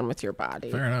going on with your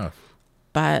body. Fair enough.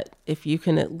 But if you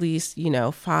can at least,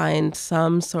 find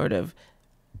some sort of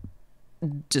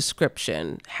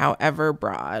description, however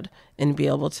broad, and be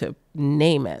able to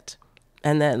name it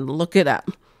and then look it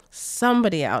up.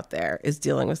 Somebody out there is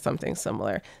dealing with something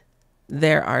similar.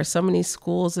 There are so many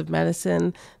schools of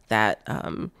medicine that,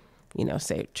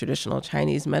 say traditional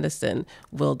Chinese medicine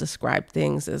will describe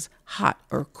things as hot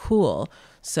or cool.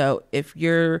 So if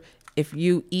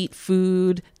you eat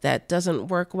food that doesn't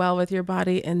work well with your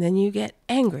body and then you get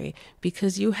angry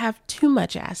because you have too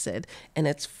much acid and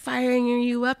it's firing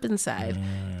you up inside,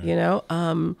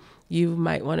 you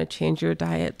might want to change your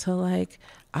diet to like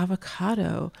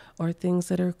avocado or things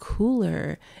that are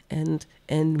cooler and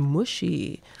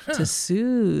mushy to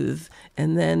soothe,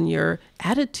 and then your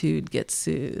attitude gets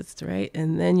soothed, right?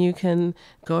 And then you can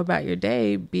go about your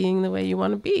day being the way you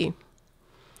want to be.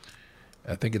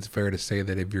 I think it's fair to say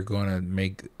that if you're going to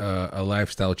make a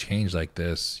lifestyle change like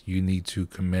this, you need to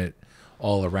commit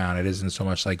all around. It isn't so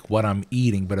much like what I'm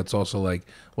eating, but it's also like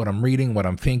what I'm reading, what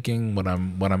I'm thinking, what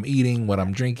I'm eating, what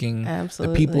I'm drinking,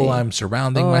 Absolutely. the people I'm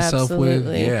surrounding myself with.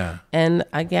 Yeah. And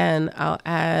again, I'll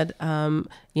add,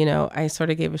 I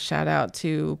sort of gave a shout out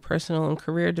to personal and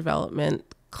career development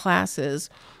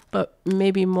classes, but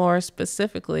maybe more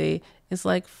specifically is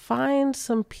like find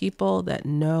some people that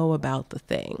know about the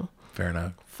thing. Fair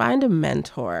enough. Find a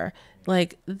mentor.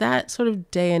 Like that sort of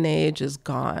day and age is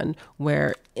gone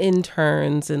where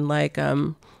interns and like,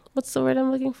 what's the word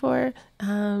I'm looking for?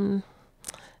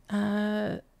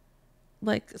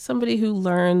 Like somebody who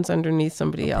learns underneath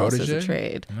somebody else as a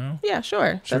trade. No? Yeah,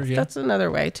 sure. That's another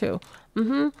way too.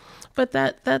 But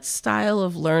that style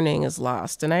of learning is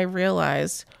lost. And I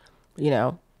realized,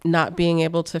 not being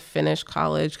able to finish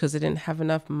college because I didn't have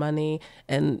enough money,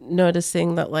 and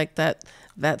noticing that like that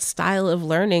style of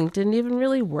learning didn't even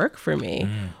really work for me.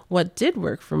 What did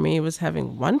work for me was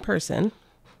having one person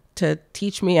to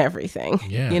teach me everything,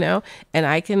 and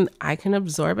I can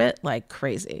absorb it like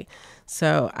crazy.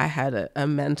 So I had a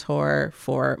mentor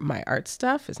for my art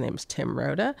stuff. His name is Tim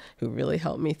Rhoda, who really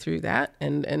helped me through that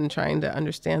and trying to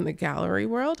understand the gallery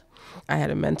world. I had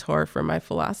a mentor for my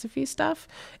philosophy stuff,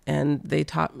 and they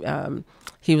taught,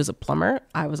 he was a plumber.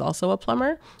 I was also a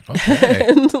plumber. Okay.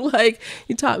 And like,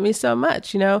 he taught me so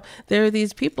much, there are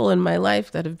these people in my life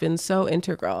that have been so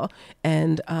integral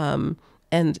and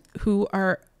who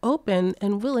are open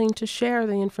and willing to share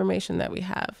the information that we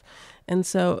have. And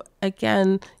so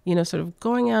again, sort of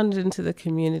going out into the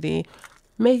community,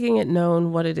 making it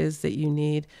known what it is that you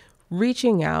need,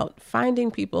 reaching out, finding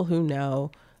people who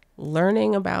know,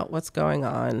 learning about what's going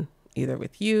on, either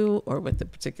with you or with the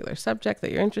particular subject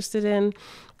that you're interested in,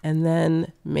 and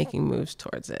then making moves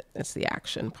towards it. It's the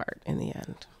action part in the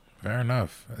end. Fair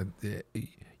enough.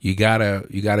 You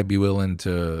gotta be willing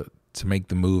to make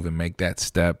the move and make that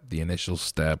step, the initial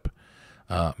step.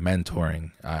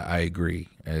 Mentoring, I agree,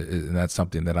 and that's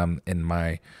something that I'm in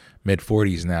my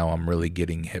mid-40s now. I'm really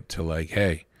getting hip to like,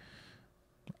 hey,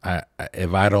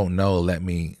 if I don't know, let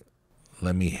me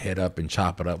hit up and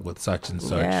chop it up with such and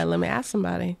such. Yeah, let me ask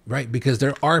somebody. Right, because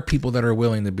there are people that are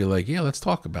willing to be like, yeah, let's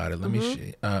talk about it. Let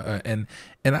me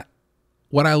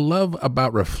what I love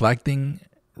about reflecting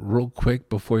real quick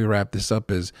before you wrap this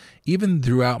up is even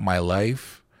throughout my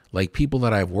life, like people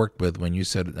that I've worked with. When you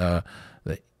said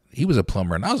he was a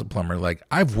plumber and I was a plumber, like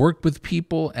I've worked with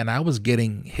people and I was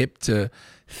getting hip to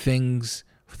things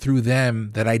through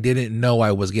them that I didn't know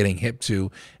I was getting hip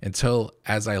to until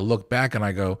as I look back and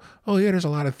I go, oh yeah, there's a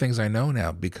lot of things I know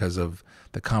now because of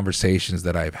the conversations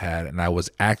that I've had, and I was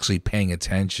actually paying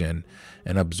attention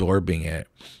and absorbing it.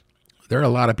 There are a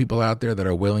lot of people out there that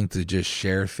are willing to just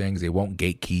share things. They won't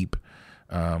gatekeep.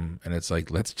 And it's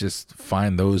like, let's just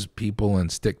find those people and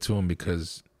stick to them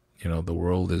because, the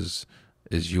world is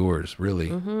yours, really.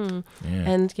 Yeah.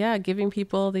 And giving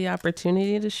people the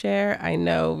opportunity to share. I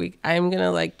know I'm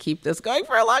gonna like keep this going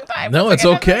for a long time. No, it's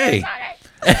okay.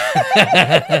 No,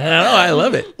 I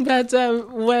love it. But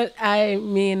what I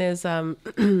mean is,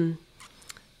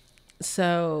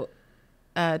 so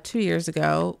 2 years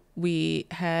ago, we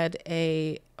had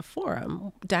a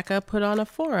forum. DECA put on a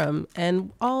forum,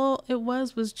 and all it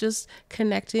was just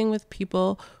connecting with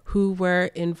people who were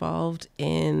involved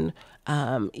in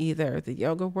either the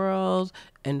yoga world,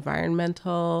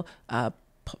 environmental,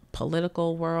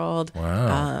 political world,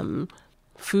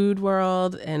 food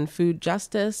world, and food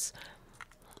justice.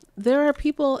 There are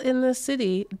people in this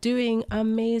city doing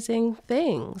amazing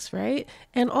things, right?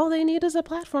 And all they need is a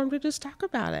platform to just talk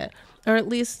about it. Or at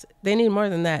least they need more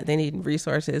than that. They need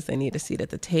resources. They need a seat at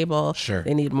the table. Sure.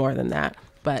 They need more than that.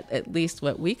 But at least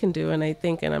what we can do, and I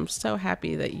think, and I'm so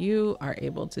happy that you are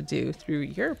able to do through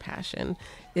your passion,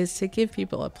 is to give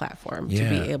people a platform to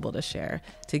be able to share,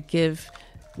 to give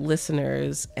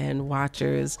listeners and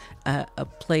watchers a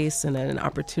place and an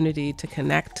opportunity to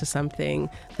connect to something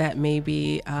that may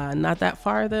be not that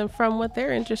far from what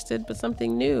they're interested, but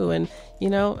something new. And, you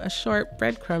know, a short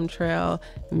breadcrumb trail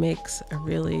makes a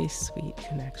really sweet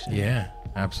connection. Yeah,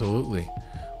 absolutely.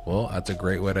 Well, that's a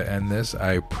great way to end this.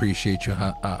 I appreciate you,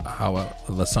 Hawa,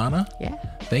 Lassanah. Yeah.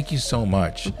 Thank you so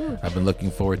much. I've been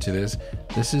looking forward to this.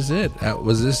 This is it.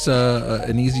 Was this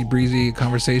an easy breezy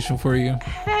conversation for you?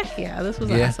 Heck yeah. This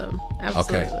was awesome.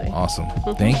 Absolutely. Okay. Awesome.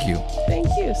 Thank you. Thank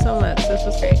you so much. This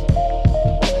was great.